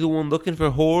 are you the one looking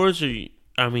for whores?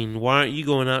 Why aren't you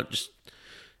going out just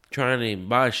trying to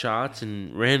buy shots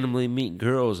and randomly meet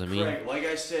girls? I mean, Craig, like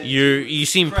I said, you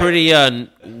seem Craig, pretty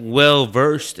well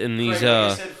versed in these Craig,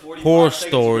 like I said 45 horror seconds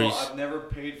stories. ago, I've never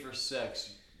paid for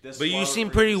sex. That's But why you we're seem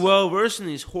bringing pretty this well up. versed in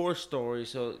these horror stories,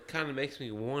 so it kind of makes me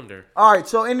wonder. All right,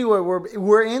 so anyway,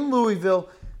 we're in Louisville.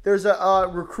 There's a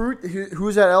recruit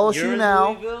who's at LSU You're in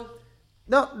now. Louisville?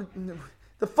 No,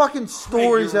 The fucking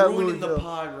stories Craig, at you're ruining the Louisville.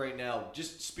 pod right now.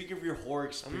 Just speak of your horror I'm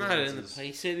experiences. not in the place.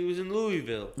 He said he was in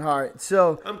Louisville. All right,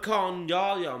 so I'm calling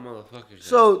y'all motherfuckers.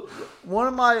 so one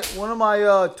of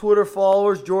my Twitter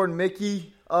followers, Jordan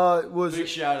Mickey, was Big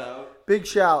shout out. big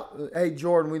shout. Hey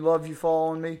Jordan, we love you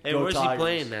following me. Hey, Go where's Tigers. he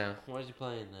playing now? Where's he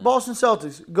playing now? Boston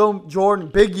Celtics, go Jordan.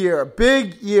 Big year.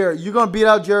 You're gonna beat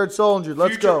out Jared Solinger.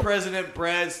 Let's Future go. President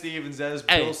Brad Stevens, as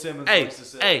Hey, Bill Simmons hey, likes to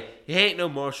say. hey, he ain't no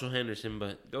Marshall Henderson,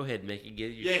 but go ahead, Mickey,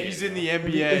 get your Yeah, shit. he's in the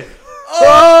NBA.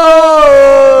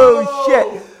 Oh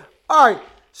shit! All right,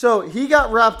 so he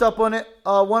got wrapped up on it.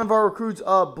 One of our recruits,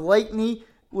 Blakeney,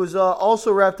 was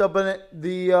also wrapped up in it.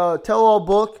 The tell-all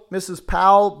book, Mrs.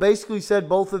 Powell, basically said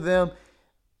both of them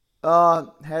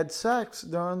had sex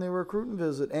during the recruiting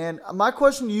visit. And my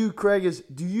question to you, Craig, is: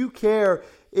 do you care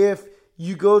if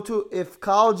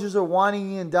colleges are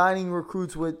whining and dining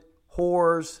recruits with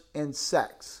whores and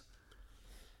sex?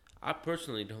 I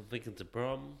personally don't think it's a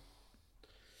problem.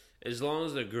 As long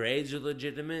as their grades are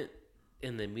legitimate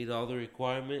and they meet all the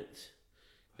requirements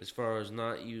as far as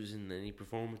not using any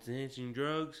performance-enhancing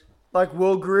drugs. Like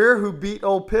Will Greer, who beat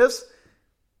Old Piss.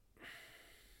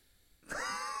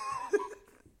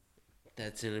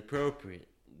 That's inappropriate.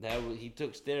 He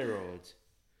took steroids.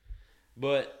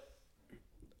 But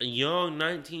a young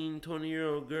 19,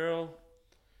 20-year-old girl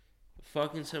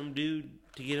fucking some dude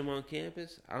to get him on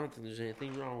campus, I don't think there's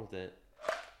anything wrong with that.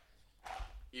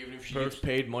 Even if she gets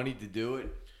paid money to do it.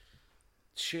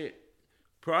 Shit.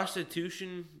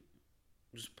 Prostitution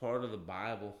is part of the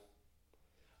Bible.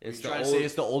 You're trying to say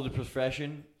it's the older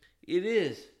profession? It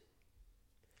is.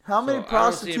 How many So, I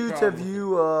don't see a prostitutes problem have with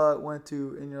you went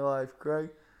to in your life, Craig?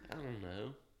 I don't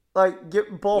know. Like,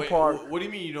 get ballpark. Wait, what do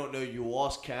you mean you don't know? You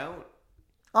lost count?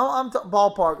 I'm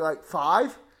ballpark, like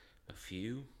 5? A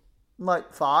few?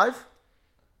 Like 5?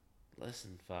 Less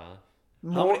than 5.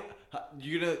 More?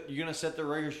 You gonna set the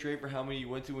record straight for how many you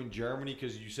went to in Germany?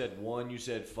 Because you said 1, you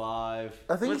said 5.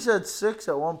 I think you said 6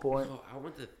 at one point. Oh, I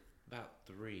went to about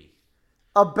 3.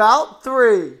 About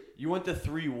 3. You went to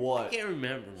 3 what? I can't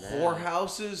remember now.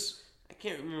 Whorehouses? I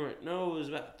can't remember. No, it was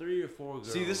about 3 or 4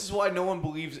 girls. See, this is why no one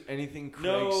believes anything Craig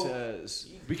No. says.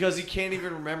 Because he can't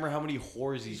even remember how many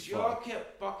whores he's Y'all fucked.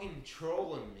 kept fucking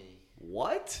trolling me.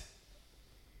 What?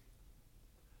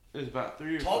 It was about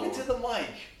 3 or 4. Talking to the mic.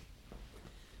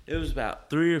 It was about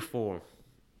 3 or 4.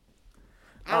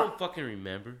 I don't fucking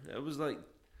remember. It was like.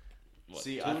 What,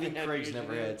 See, 2 I and a think half Craig's years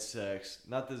never ago? had sex.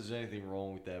 Not that there's anything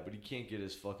wrong with that, but he can't get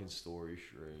his fucking story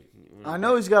straight. I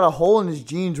know he's got a hole in his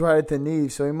jeans right at the knee,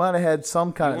 so he might have had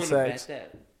some kind You of wanna sex.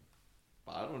 bet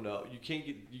that? I don't know. You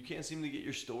can't seem to get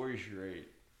your story straight.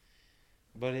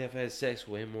 Buddy, I've had sex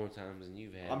way more times than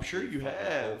you've had. I'm sure you fucking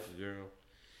have. both, girl.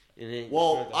 And it ain't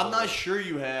Well, just the I'm whole- not sure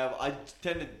you have. I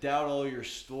tend to doubt all your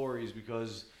stories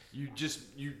because you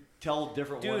tell a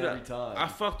different one Dude, every time. I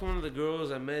fucked one of the girls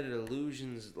I met at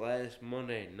Illusions last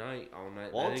Monday night all night.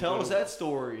 I Well, didn't tell go us to- that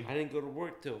story. I didn't go to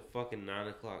work till fucking 9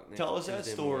 o'clock. next Tell us that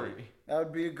Tuesday story. morning. That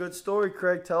would be a good story,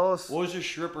 Craig. Tell us. What was your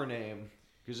stripper name?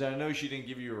 Because I know she didn't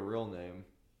give you a real name.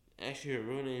 Actually, her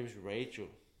real name's Rachel.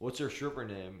 What's her stripper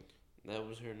name? That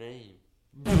was her name.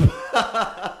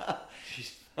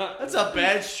 That's a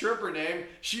bad stripper name.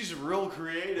 She's real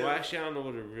creative. Well, actually, I don't know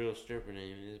what her real stripper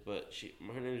name is, but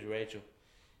her name is Rachel.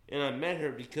 And I met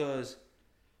her because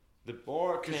the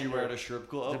bartender. Because you were at a strip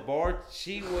club?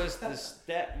 She was the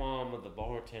stepmom of the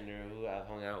bartender who I've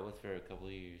hung out with for a couple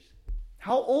of years.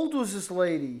 How old was this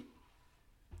lady?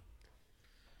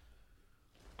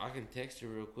 I can text her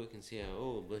real quick and see how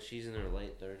old, but she's in her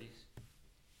late 30s.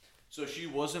 So she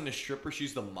wasn't a stripper.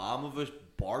 She's the mom of a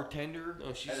bartender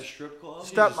No, she's at a strip club.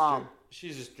 Stepmom.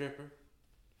 She's a stripper.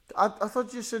 I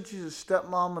thought you said she's a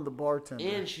stepmom of the bartender.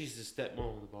 And she's the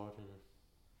stepmom of the bartender.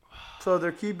 So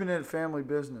they're keeping it family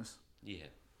business. Yeah.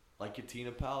 Like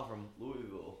Katina Powell from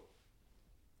Louisville.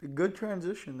 A good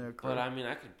transition there, Craig. But I mean,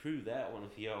 I could prove that one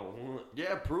if y'all want.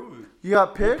 Yeah, prove it. You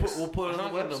got pics? We'll put it I'm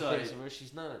on not the gonna no place website. of her.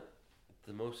 She's not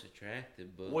the most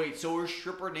attractive, but Wait, so her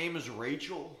stripper name is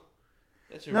Rachel?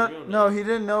 that's her real No, name. no, he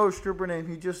didn't know her stripper name.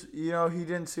 He just, he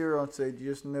didn't see her on stage. He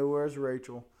just knew her as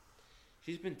Rachel.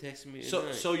 She's been texting me So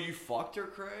tonight. so you fucked her,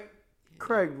 Craig?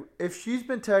 Craig, if she's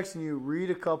been texting you,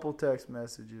 read a couple text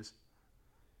messages.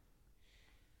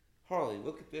 Harley,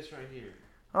 look at this right here.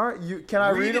 All right, can I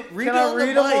read them? Read Can it I on the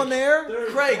read them mic. on there?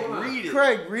 Craig, read it.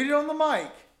 Craig, read it on the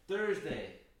mic. Thursday.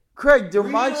 Craig, the Read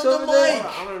it mic's on the over there. mic.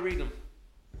 Hold on, I'm gonna read them.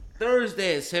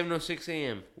 Thursday at 7:06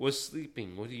 a.m. was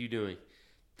sleeping. What are you doing?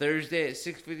 Thursday at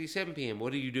 6:57 p.m.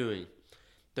 What are you doing?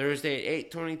 Thursday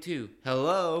at 8:22.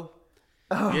 Hello.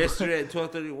 Yesterday at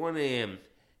 12:31 a.m.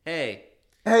 Hey,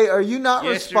 Hey, are you not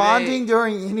Yesterday- responding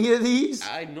during any of these?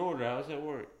 I ignored her. I was at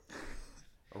work.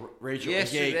 Rachel,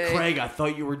 Yesterday, hey, Craig, I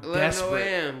thought you were 11 desperate.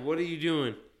 a.m. What are you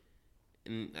doing?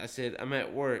 And I said, I'm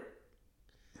at work.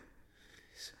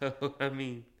 So, I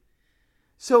mean,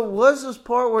 So was this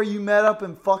part where you met up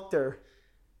and fucked her?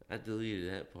 I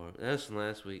deleted that part. That was from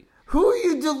last week. Who are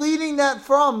you deleting that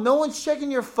from? No one's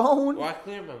checking your phone. Well, I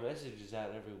clear my messages out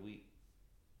every week.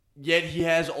 Yet he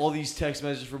has all these text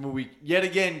messages from a week. Yet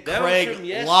again, That was Craig from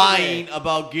yesterday. lying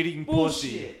about getting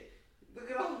pussy. Bullshit.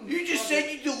 Look at all You just said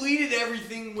you deleted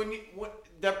everything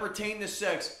that pertained to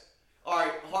sex. All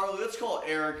right, Harley, let's call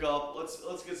Eric up.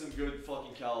 Let's get some good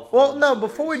fucking California. Well, no, stories.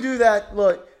 before we do that,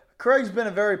 look, Craig's been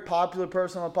a very popular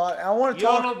person on the pod. And I want to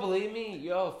Y'all talk. don't believe me?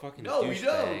 Y'all fucking No, we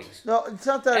don't. douchebags. No, it's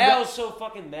not that. Al's so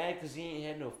fucking mad because he ain't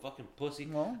had no fucking pussy.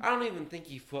 No. I don't even think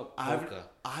he fucked Polka.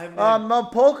 I've No,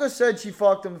 Polka said she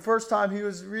fucked him. The first time he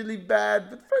was really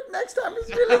bad, but for next time he's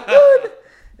really good.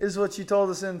 Is what she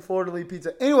told us in Florida Lee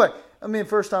Pizza. Anyway, I mean,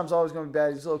 first time's always going to be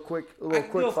bad. He's a little quick I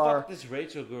can go fire. fuck this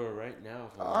Rachel girl right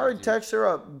now. If I I already want to. text her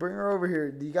up. Bring her over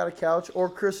here. Do you got a couch or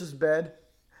Chris's bed?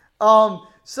 I'm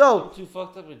So too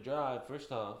fucked up to drive.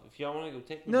 First off, if y'all want to go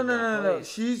take me no. to my place,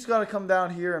 She's gonna come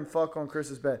down here and fuck on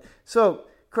Chris's bed. So I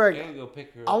Craig, gotta go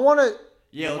pick her I up. want to.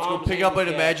 Yeah, let's Mom's go pick up an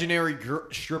handicapped. imaginary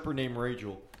stripper named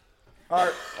Rachel. All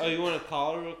right, Oh, you want to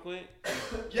call her real quick?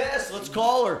 Yes, let's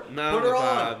call her. Not Put on her the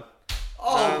on. pod.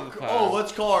 Not on the pod.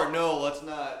 Let's call her. No, let's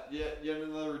not. Yet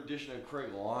another edition of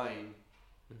Craig lying.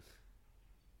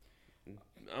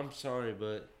 I'm sorry,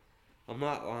 but I'm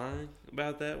not lying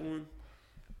about that one.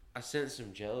 I sensed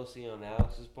some jealousy on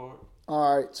Alex's part.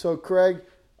 all right. So Craig,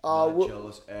 Not we'll-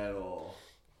 jealous at all.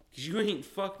 Cause you ain't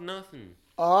fucked nothing.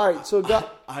 all right. So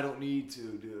I don't need to,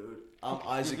 dude. I'm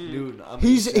Isaac Newton. I'm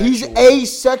he's asexual.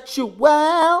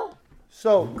 asexual.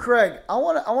 So Craig, I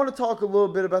want to talk a little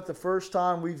bit about the first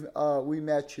time we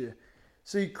met you.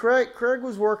 See, Craig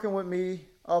was working with me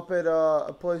up at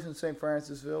a place in St.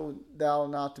 Francisville, thou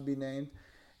not to be named,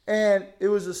 and it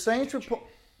was the Saints were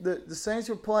the Saints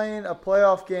were playing a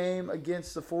playoff game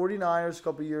against the 49ers a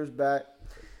couple years back,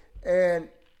 and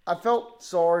I felt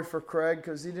sorry for Craig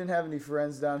because he didn't have any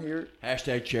friends down here.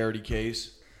 Hashtag charity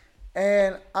case.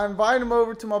 And I invited him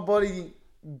over to my buddy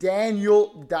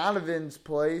Daniel Donovan's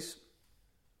place.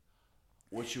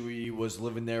 He was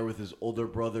living there with his older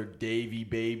brother Davey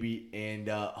Baby and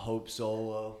Hope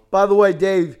Solo. By the way,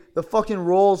 Dave, the fucking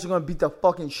Royals are going to beat the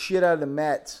fucking shit out of the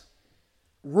Mets.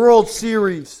 World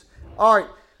Series. All right,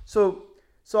 so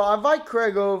I invite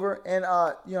Craig over, and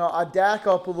I DAC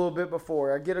up a little bit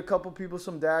before. I get a couple people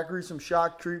some daiquiri, some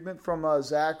shock treatment from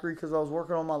Zachary because I was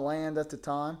working on my land at the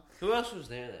time. Who else was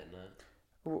there that night?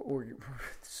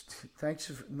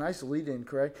 Thanks, nice lead in,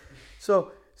 Craig.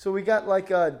 So we got like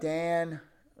Dan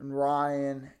and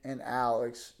Ryan and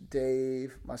Alex,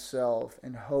 Dave, myself,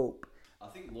 and Hope. I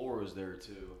think Laura was there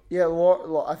too. Yeah,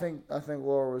 Laura, I think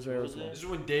Laura was there as well. This is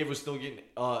when Dave was still getting.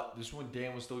 This is when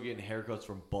Dan was still getting haircuts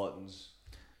from Buttons.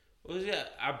 What was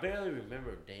that? I barely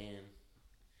remember Dan.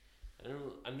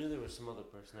 I knew there was some other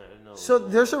person I didn't know. So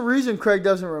there's a reason Craig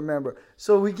doesn't remember.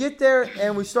 So we get there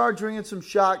and we start drinking some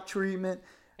shock treatment.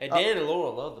 Hey, Dan and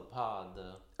Laura love the pod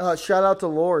though. Shout out to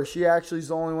Laura. She actually is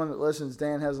the only one that listens.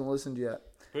 Dan hasn't listened yet.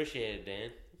 Appreciate it,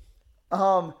 Dan.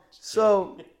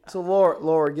 So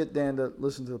Laura, get Dan to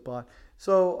listen to the pod.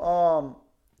 So,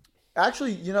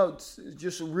 actually,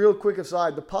 just a real quick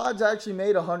aside, the pod's actually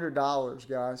made $100,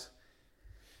 guys.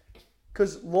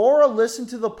 Because Laura listened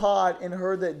to the pod and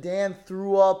heard that Dan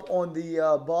threw up on the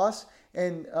bus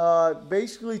and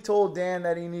basically told Dan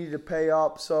that he needed to pay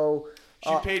up. So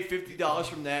She paid $50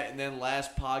 from that, and then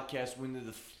last podcast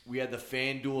we had the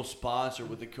FanDuel sponsor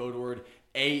with the code word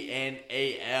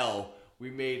ANAL.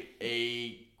 We made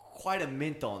quite a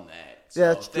mint on that. So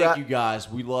Yeah, thank you guys.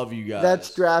 We love you guys.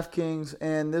 that's DraftKings,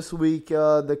 and this week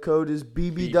the code is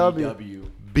BBW.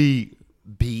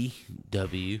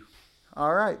 BBW.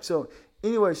 All right. So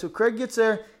anyway, so Craig gets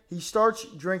there. He starts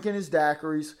drinking his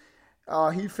daiquiris.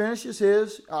 He finishes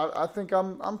his. I think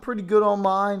I'm pretty good on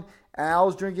mine.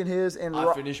 Al's drinking his, and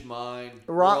I finished mine.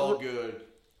 We're all good.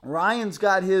 Ryan's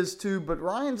got his too, but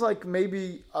Ryan's like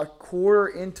maybe a quarter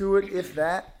into it, if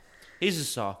that. He's a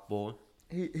soft boy.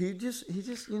 He just he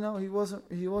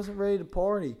wasn't ready to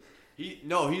party.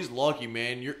 He's lucky,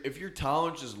 man. If your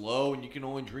tolerance is low and you can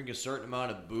only drink a certain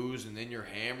amount of booze and then you're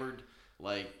hammered,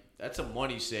 like that's a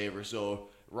money saver. So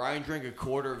Ryan drank a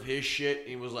quarter of his shit and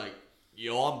he was like,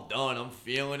 "Yo, I'm done. I'm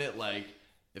feeling it. Like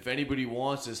if anybody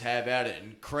wants this, have at it."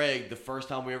 And Craig, the first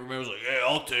time we ever met, was like, "Yeah,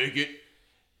 I'll take it."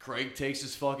 Craig takes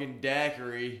his fucking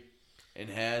daiquiri and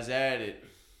has at it.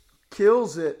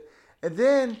 Kills it, and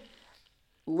then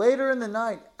later in the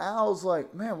night, Al's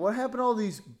like, "Man, what happened to all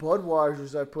these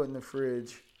Budweisers I put in the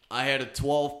fridge?" I had a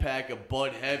 12-pack of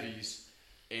Bud Heavies,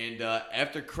 and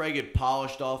after Craig had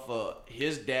polished off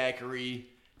his daiquiri,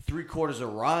 3/4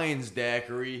 of Ryan's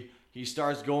daiquiri, he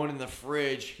starts going in the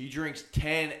fridge. He drinks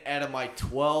 10 out of my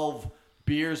 12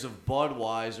 beers of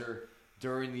Budweiser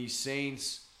during the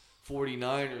Saints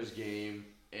 49ers game.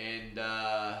 And,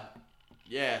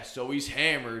 so he's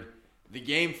hammered. The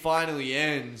game finally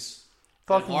ends.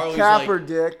 Fucking Harley's capper like,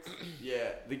 dick.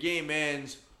 Yeah, the game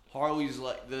ends. Harley's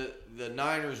like, the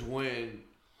Niners win.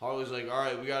 Harley's like, all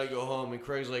right, we got to go home. And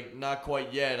Craig's like, not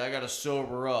quite yet. I got to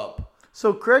sober up.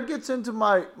 So Craig gets into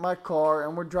my car,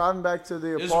 and we're driving back to the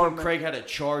This is apartment. when Craig had a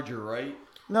Charger, right?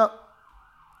 No,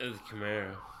 It was a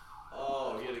Camaro.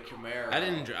 Oh, he had a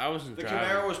Camaro. I wasn't The driving.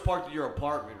 Camaro was parked at your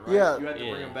apartment, right? Yeah. You had to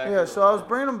bring him back. yeah, to so I was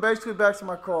bringing him basically back to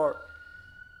my car.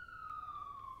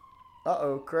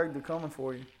 Uh-oh, Craig, they're coming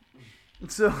for you.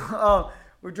 So,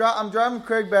 I'm driving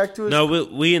Craig back to his... No,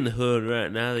 we in the hood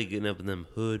right now. They getting up in them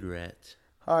hood rats.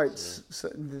 All right,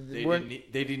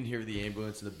 They didn't hear the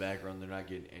ambulance in the background. They're not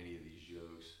getting any of these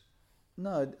jokes.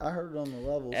 No, I heard it on the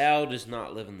levels. Al does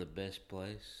not live in the best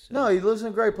place. So. No, he lives in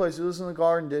a great place. He lives in the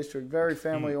Garden District. Very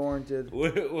family-oriented.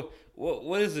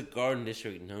 What is the Garden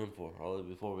District known for, Harley,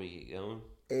 before we get going?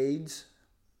 AIDS.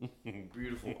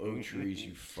 Beautiful oak trees,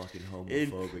 you fucking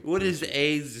And homophobic. what is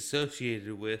AIDS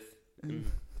associated with?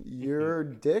 Your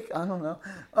dick? I don't know.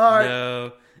 All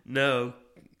right. No.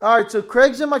 All right, so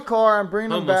Craig's in my car. I'm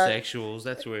bringing him back. Homosexuals,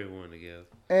 that's where we want to go.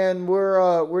 And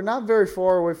we're not very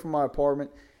far away from my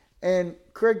apartment. And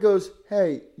Craig goes,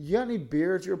 hey, you got any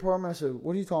beer at your apartment? I said,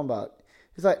 what are you talking about?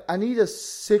 He's like, I need a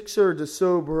sixer to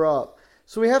sober up.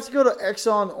 So we have to go to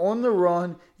Exxon on the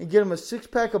run and get him a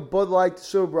 6-pack of Bud Light to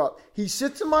sober up. He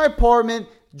sits in my apartment,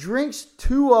 drinks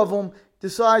 2 of them,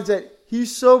 decides that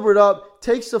he's sobered up,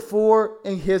 takes the 4,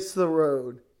 and hits the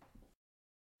road.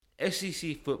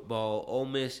 SEC football, Ole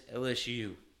Miss,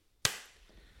 LSU.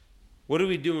 What are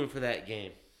we doing for that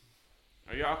game?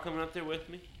 Are y'all coming up there with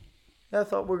me? I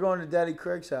thought we were going to Daddy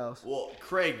Craig's house. Well,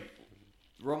 Craig,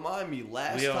 remind me,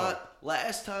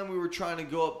 last time we were trying to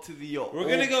go up to the... We're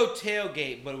going to go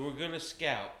tailgate, but we're going to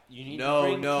scout. You need to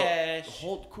bring cash.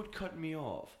 Quit cutting me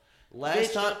off.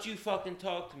 Bitch, don't you fucking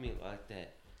talk to me like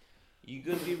that. You're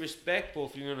going to be respectful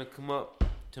if you're going to come up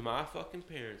to my fucking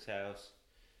parents' house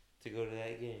to go to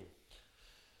that game.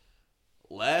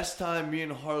 Last time me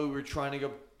and Harley were trying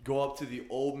to go up to the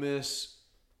Ole Miss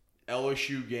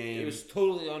LSU game. It was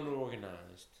totally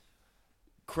unorganized.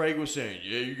 Craig was saying,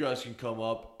 yeah, you guys can come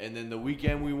up. And then the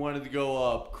weekend we wanted to go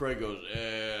up, Craig goes,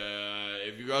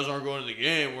 if you guys aren't going to the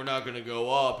game, we're not going to go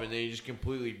up. And then he just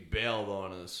completely bailed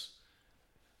on us.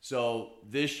 So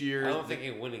this year... I don't think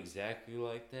it went exactly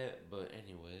like that, but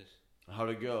anyways. How'd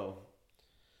it go?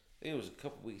 I think it was a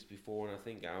couple weeks before, and I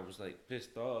think I was like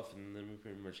pissed off, and then we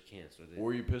pretty much canceled it. What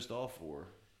were you pissed off for?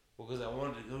 Well, because I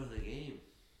wanted to go to the game.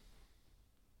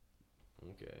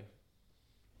 Okay.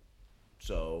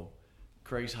 So,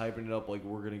 Craig's hyping it up like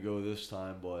we're going to go this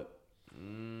time, but...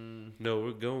 No,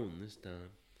 we're going this time.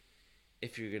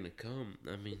 If you're going to come,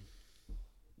 I mean...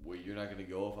 Wait, you're not going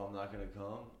to go if I'm not going to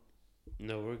come?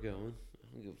 No, we're going.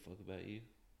 I don't give a fuck about you.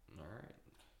 All right.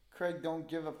 Craig don't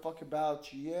give a fuck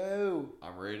about you.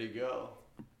 I'm ready to go.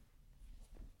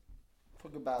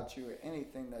 Fuck about you or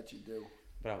anything that you do.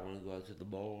 But I want to go out to the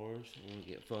bars. I want to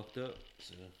get fucked up.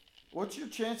 So What's your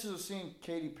chances of seeing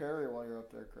Katy Perry while you're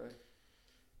up there, Craig?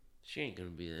 she ain't going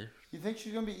to be there. You think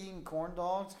she's going to be eating corn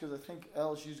dogs? Because I think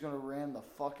LSU's going to ram the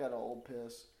fuck out of Old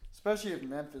Piss. Especially if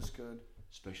Memphis could.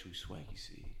 Especially Swaggy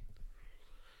C.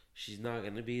 She's not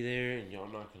going to be there, and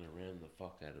y'all not going to ram the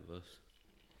fuck out of us.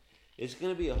 It's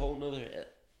going to be a whole nother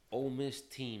Ole Miss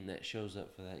team that shows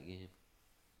up for that game.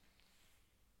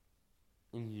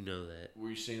 And you know that. Were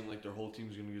you saying like their whole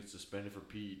team's going to get suspended for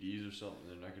PEDs or something?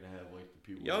 They're not going to have like the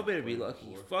people... Y'all better be playing lucky.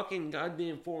 before? Fucking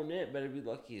goddamn Fournette better be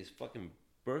lucky his fucking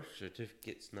birth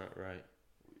certificate's not right.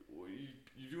 What,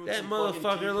 you doing That some motherfucker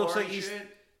fucking Tea looks Party like he's...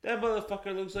 shit? That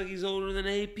motherfucker looks like he's older than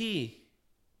AP.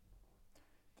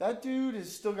 That dude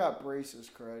has still got braces,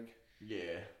 Craig.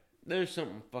 Yeah. There's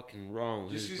something fucking wrong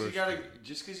with Just his because birth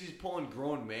certificate. he's pulling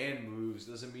grown man moves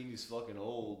doesn't mean he's fucking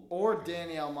old. Or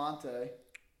Danny Almonte.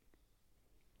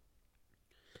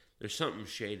 There's something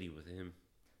shady with him.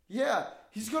 Yeah,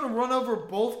 he's going to run over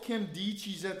both Kim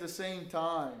Deechees at the same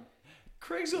time.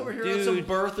 Craig's over here on some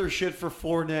birther shit for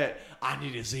Fournette. I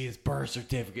need to see his birth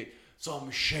certificate.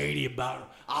 Something shady about him.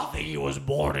 I think he was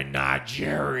born in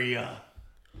Nigeria.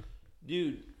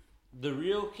 Dude, the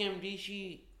real Kim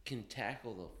Deechie can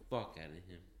tackle the fuck out of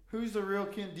him. Who's the real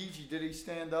Kim Deechie? Did he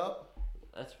stand up?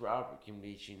 That's Robert Kim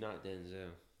Deechie, not Denzel.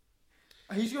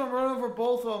 He's going to run over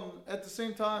both of them at the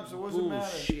same time, so what does it matter?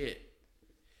 Bullshit.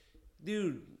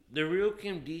 Dude, The real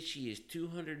Kim Dichie is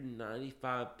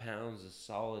 295 pounds of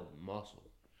solid muscle.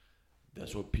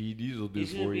 That's what P. Diesel do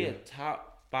He's gonna for be you. a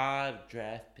top 5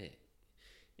 draft pick.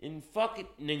 In fucking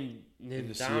In the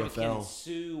Ndamukong CFL.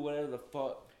 Suh, whatever the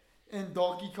fuck. And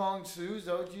Donkey Kong Suh, is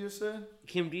that what you just said?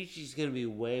 Kim Dichie's gonna be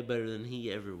way better than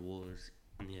he ever was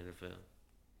in the NFL.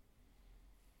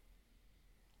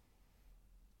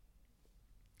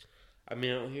 I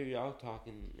mean, I don't hear y'all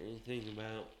talking anything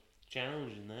about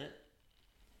challenging that.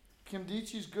 Kim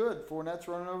Dichie's good. Fournette's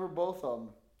running over both of them.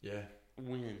 Yeah.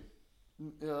 When?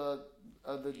 The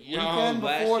You know, weekend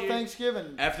last before year-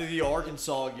 Thanksgiving. After the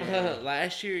Arkansas game.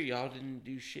 Last year, y'all didn't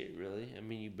do shit, really. I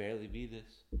mean, you barely beat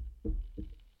us.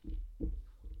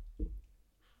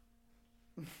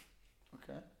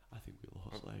 Okay. I think we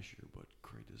lost last year, but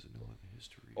Craig doesn't know the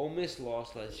history. Ole Miss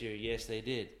lost last year. Yes, they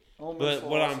did. Ole Miss But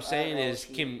what lost I'm at saying is,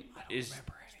 LSU. Kim is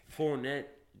Fournette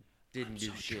didn't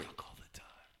do shit. all the time.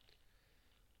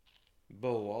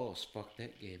 Bo Wallace fucked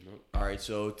that game up. All right,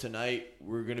 so tonight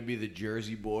we're going to be the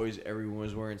Jersey boys. Everyone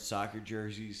was wearing soccer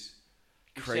jerseys.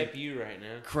 Except you right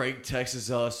now. Craig texts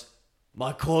us,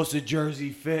 my closet jersey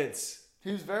fits.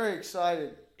 He was very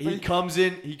excited. He comes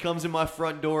in my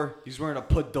front door. He's wearing a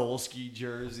Podolski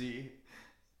jersey.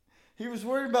 He was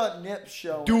worried about nips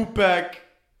showing. Dupek.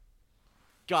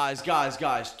 Guys,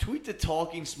 tweet the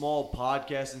Talking Small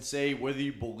podcast and say whether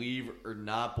you believe or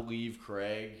not believe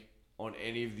Craig on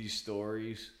any of these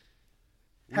stories.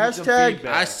 We need some Hashtag-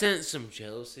 feedback. I sent some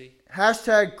jealousy.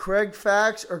 Hashtag Craig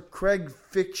Facts or Craig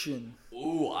Fiction.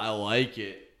 Ooh, I like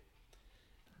it.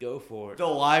 Go for it. The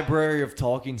Library of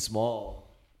Talking Small.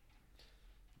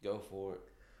 Go for it.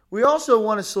 We also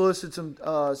want to solicit some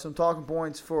talking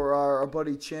points for our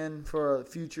buddy Chin for a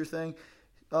future thing.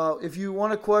 If you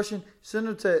want a question, send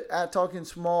them to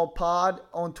 @TalkingSmallPod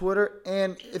on Twitter.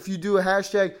 And if you do a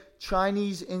hashtag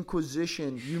Chinese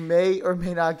Inquisition, you may or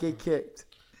may not get kicked.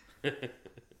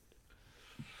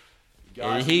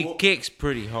 And he kicks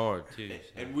pretty hard, too.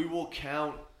 And we will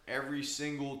count every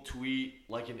single tweet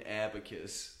like an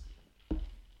abacus. That's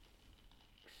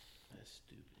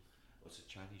stupid. What's a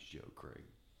Chinese joke, Craig?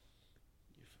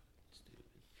 You're fucking stupid.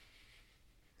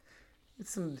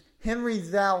 It's some Henry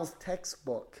Zhao's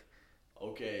textbook.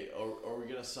 Okay, are we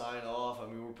going to sign off? I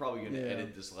mean, we're probably going to Yeah.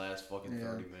 edit this last fucking Yeah.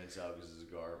 30 minutes out because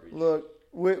it's garbage. Look,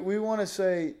 we want to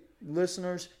say,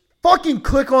 listeners, fucking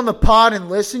click on the pod and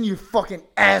listen, you fucking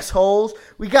assholes.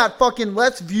 We got fucking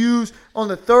less views on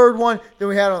the third one than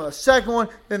we had on the second one,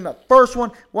 than the first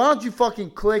one. Why don't you fucking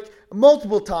click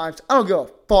multiple times? I don't give a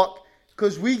fuck.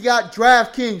 Because we got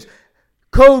DraftKings.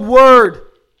 Code word.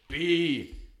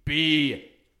 BBW.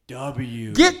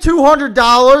 Get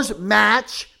 $200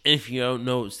 match. If you don't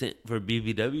know what for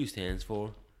BBW stands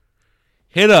for,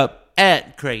 hit up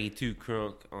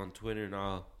 @Craigie2Crunk on Twitter, and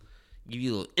I'll give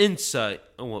you a little insight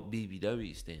on what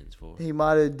BBW stands for. He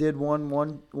might have did one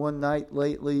night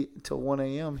lately till 1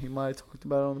 a.m. He might have talked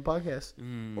about it on the podcast.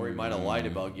 Or he might have lied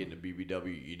about getting a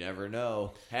BBW. You never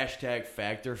know. Hashtag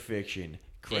fact or fiction.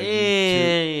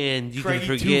 And you can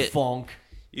forget Funk.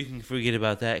 you can forget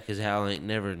about that because Hal ain't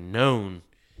never known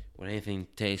what anything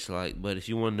tastes like. But if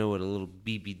you want to know what a little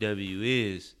BBW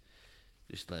is,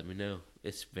 just let me know.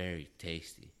 It's very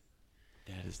tasty.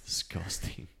 That is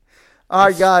disgusting. All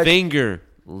right, guys. Finger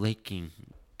licking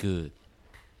good.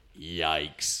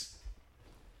 Yikes.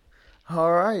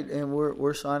 All right, and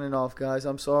we're signing off, guys.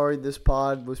 I'm sorry this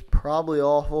pod was probably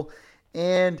awful,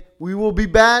 and we will be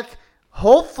back.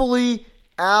 Hopefully,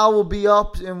 Al will be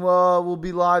up and we'll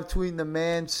be live tweeting the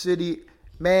Man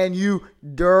U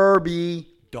Derby.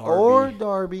 Or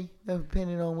Derby,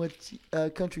 depending on which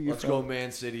country you're Let's from. go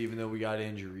Man City, even though we got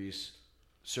injuries.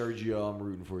 Sergio, I'm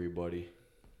rooting for you, buddy.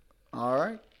 All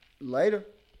right, later.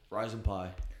 Rise and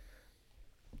pie.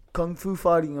 Kung Fu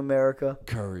Fighting America.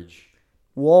 Courage.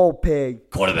 Wall Pig.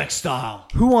 Quarterback style.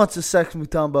 Who wants a sex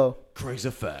Mutombo? Craig's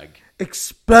a fag.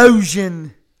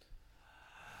 Explosion.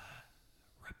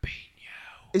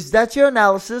 Rapinho. Is that your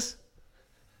analysis?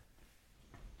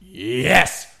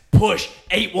 Yes. Push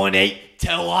 818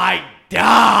 till I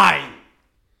die.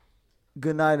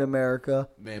 Good night, America.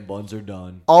 Man, buns are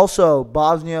done. Also,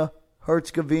 Bosnia,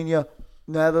 Herzegovina,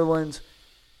 Netherlands,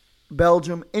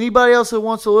 Belgium. Anybody else that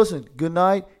wants to listen, good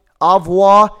night. Au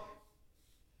revoir.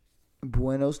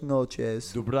 Buenos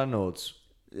noches. Dobranoc.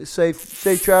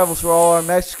 Safe travels for all our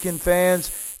Mexican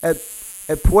fans at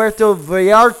Puerto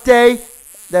Vallarta.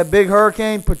 That big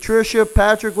hurricane, Patricia,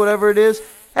 Patrick, whatever it is.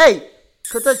 Hey,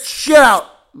 cut that shit out.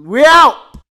 We out.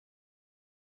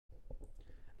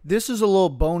 This is a little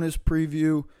bonus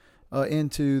preview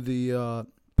into the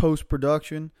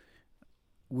post-production.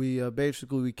 we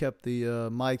basically kept the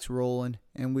mics rolling,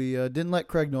 and we didn't let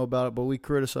Craig know about it, but we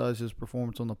criticized his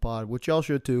performance on the pod, which y'all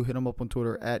should too. Hit him up on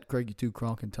Twitter at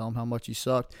Craigie2Crunk and tell him how much he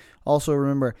sucked. Also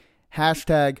remember,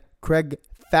 hashtag Craig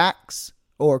Facts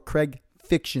or Craig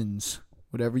Fictions,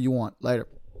 whatever you want. Later.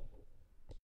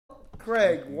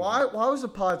 Craig, why was the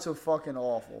pod so fucking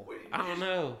awful? I don't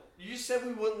know. You said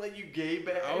we wouldn't let you gay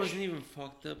bash. I wasn't even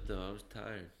fucked up though. I was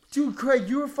tired. Dude, Craig,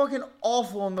 you were fucking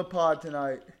awful on the pod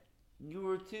tonight. You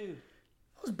were too.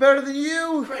 I was better than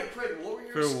you. Craig, what were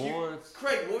your For excuses? once.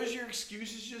 Craig, what was your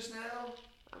excuses just now?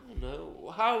 I don't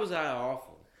know. How was I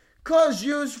awful? Cause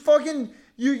you was fucking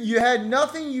you had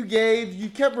nothing you gave. You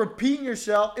kept repeating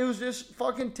yourself. It was just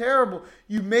fucking terrible.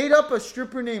 You made up a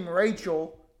stripper named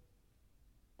Rachel.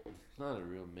 It's not a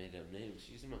real made up name.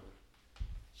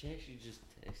 She actually just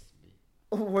texted me.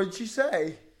 What'd she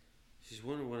say? She's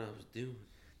wondering what I was doing.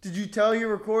 Did you tell her you're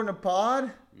recording a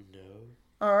pod? No.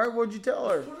 All right, what'd you tell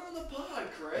her? Put her on the pod,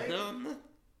 Craig. No, I'm not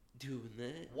doing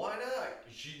that. Why not?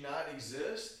 Does she not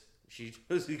exist? She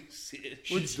does exist.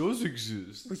 She does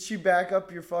exist. Would she back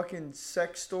up your fucking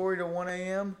sex story to 1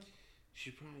 a.m.?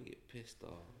 She'd probably get pissed off.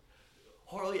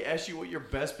 Harley asked you what your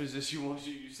best position was.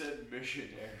 You said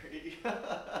missionary.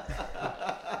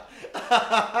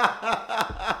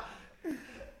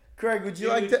 Craig, would you Dude,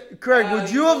 like to? Craig, would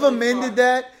you have amended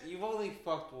that? You've only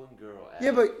fucked one girl.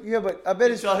 Yeah, but I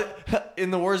bet it's. In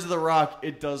the words of The Rock,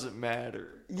 it doesn't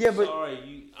matter. Yeah, but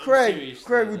Sorry, I'm Craig, serious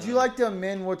would now. you like to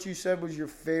amend what you said was your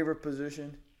favorite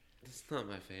position? It's not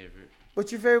my favorite.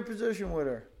 What's your favorite position with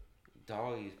her?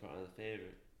 Doggy's probably the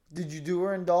favorite. Did you do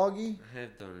her in doggy? I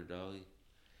have done her doggy.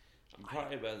 I'm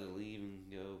probably about to leave and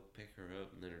go pick her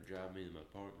up and then her drive me to my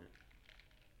apartment.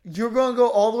 You're gonna go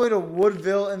all the way to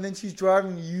Woodville and then she's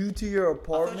driving you to your I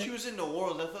apartment? thought she was in New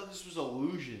Orleans. I thought this was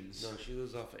Illusions. No, she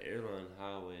lives off of Airline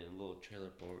Highway in a little trailer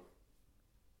park.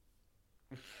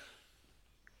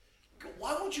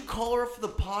 Why won't you call her up for the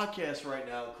podcast right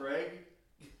now, Craig?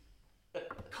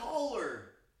 Call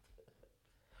her.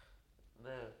 No.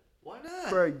 Why not?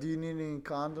 Craig, do you need any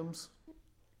condoms?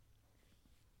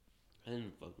 I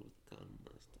didn't fuck with the condom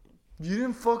last time. You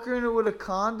didn't fuck her in it with a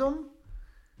condom?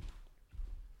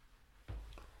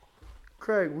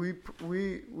 Craig,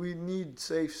 we need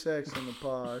safe sex in the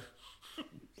pod.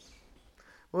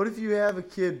 What if you have a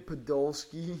kid,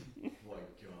 Podolsky? Oh my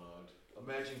god.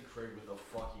 Imagine Craig with a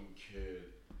fucking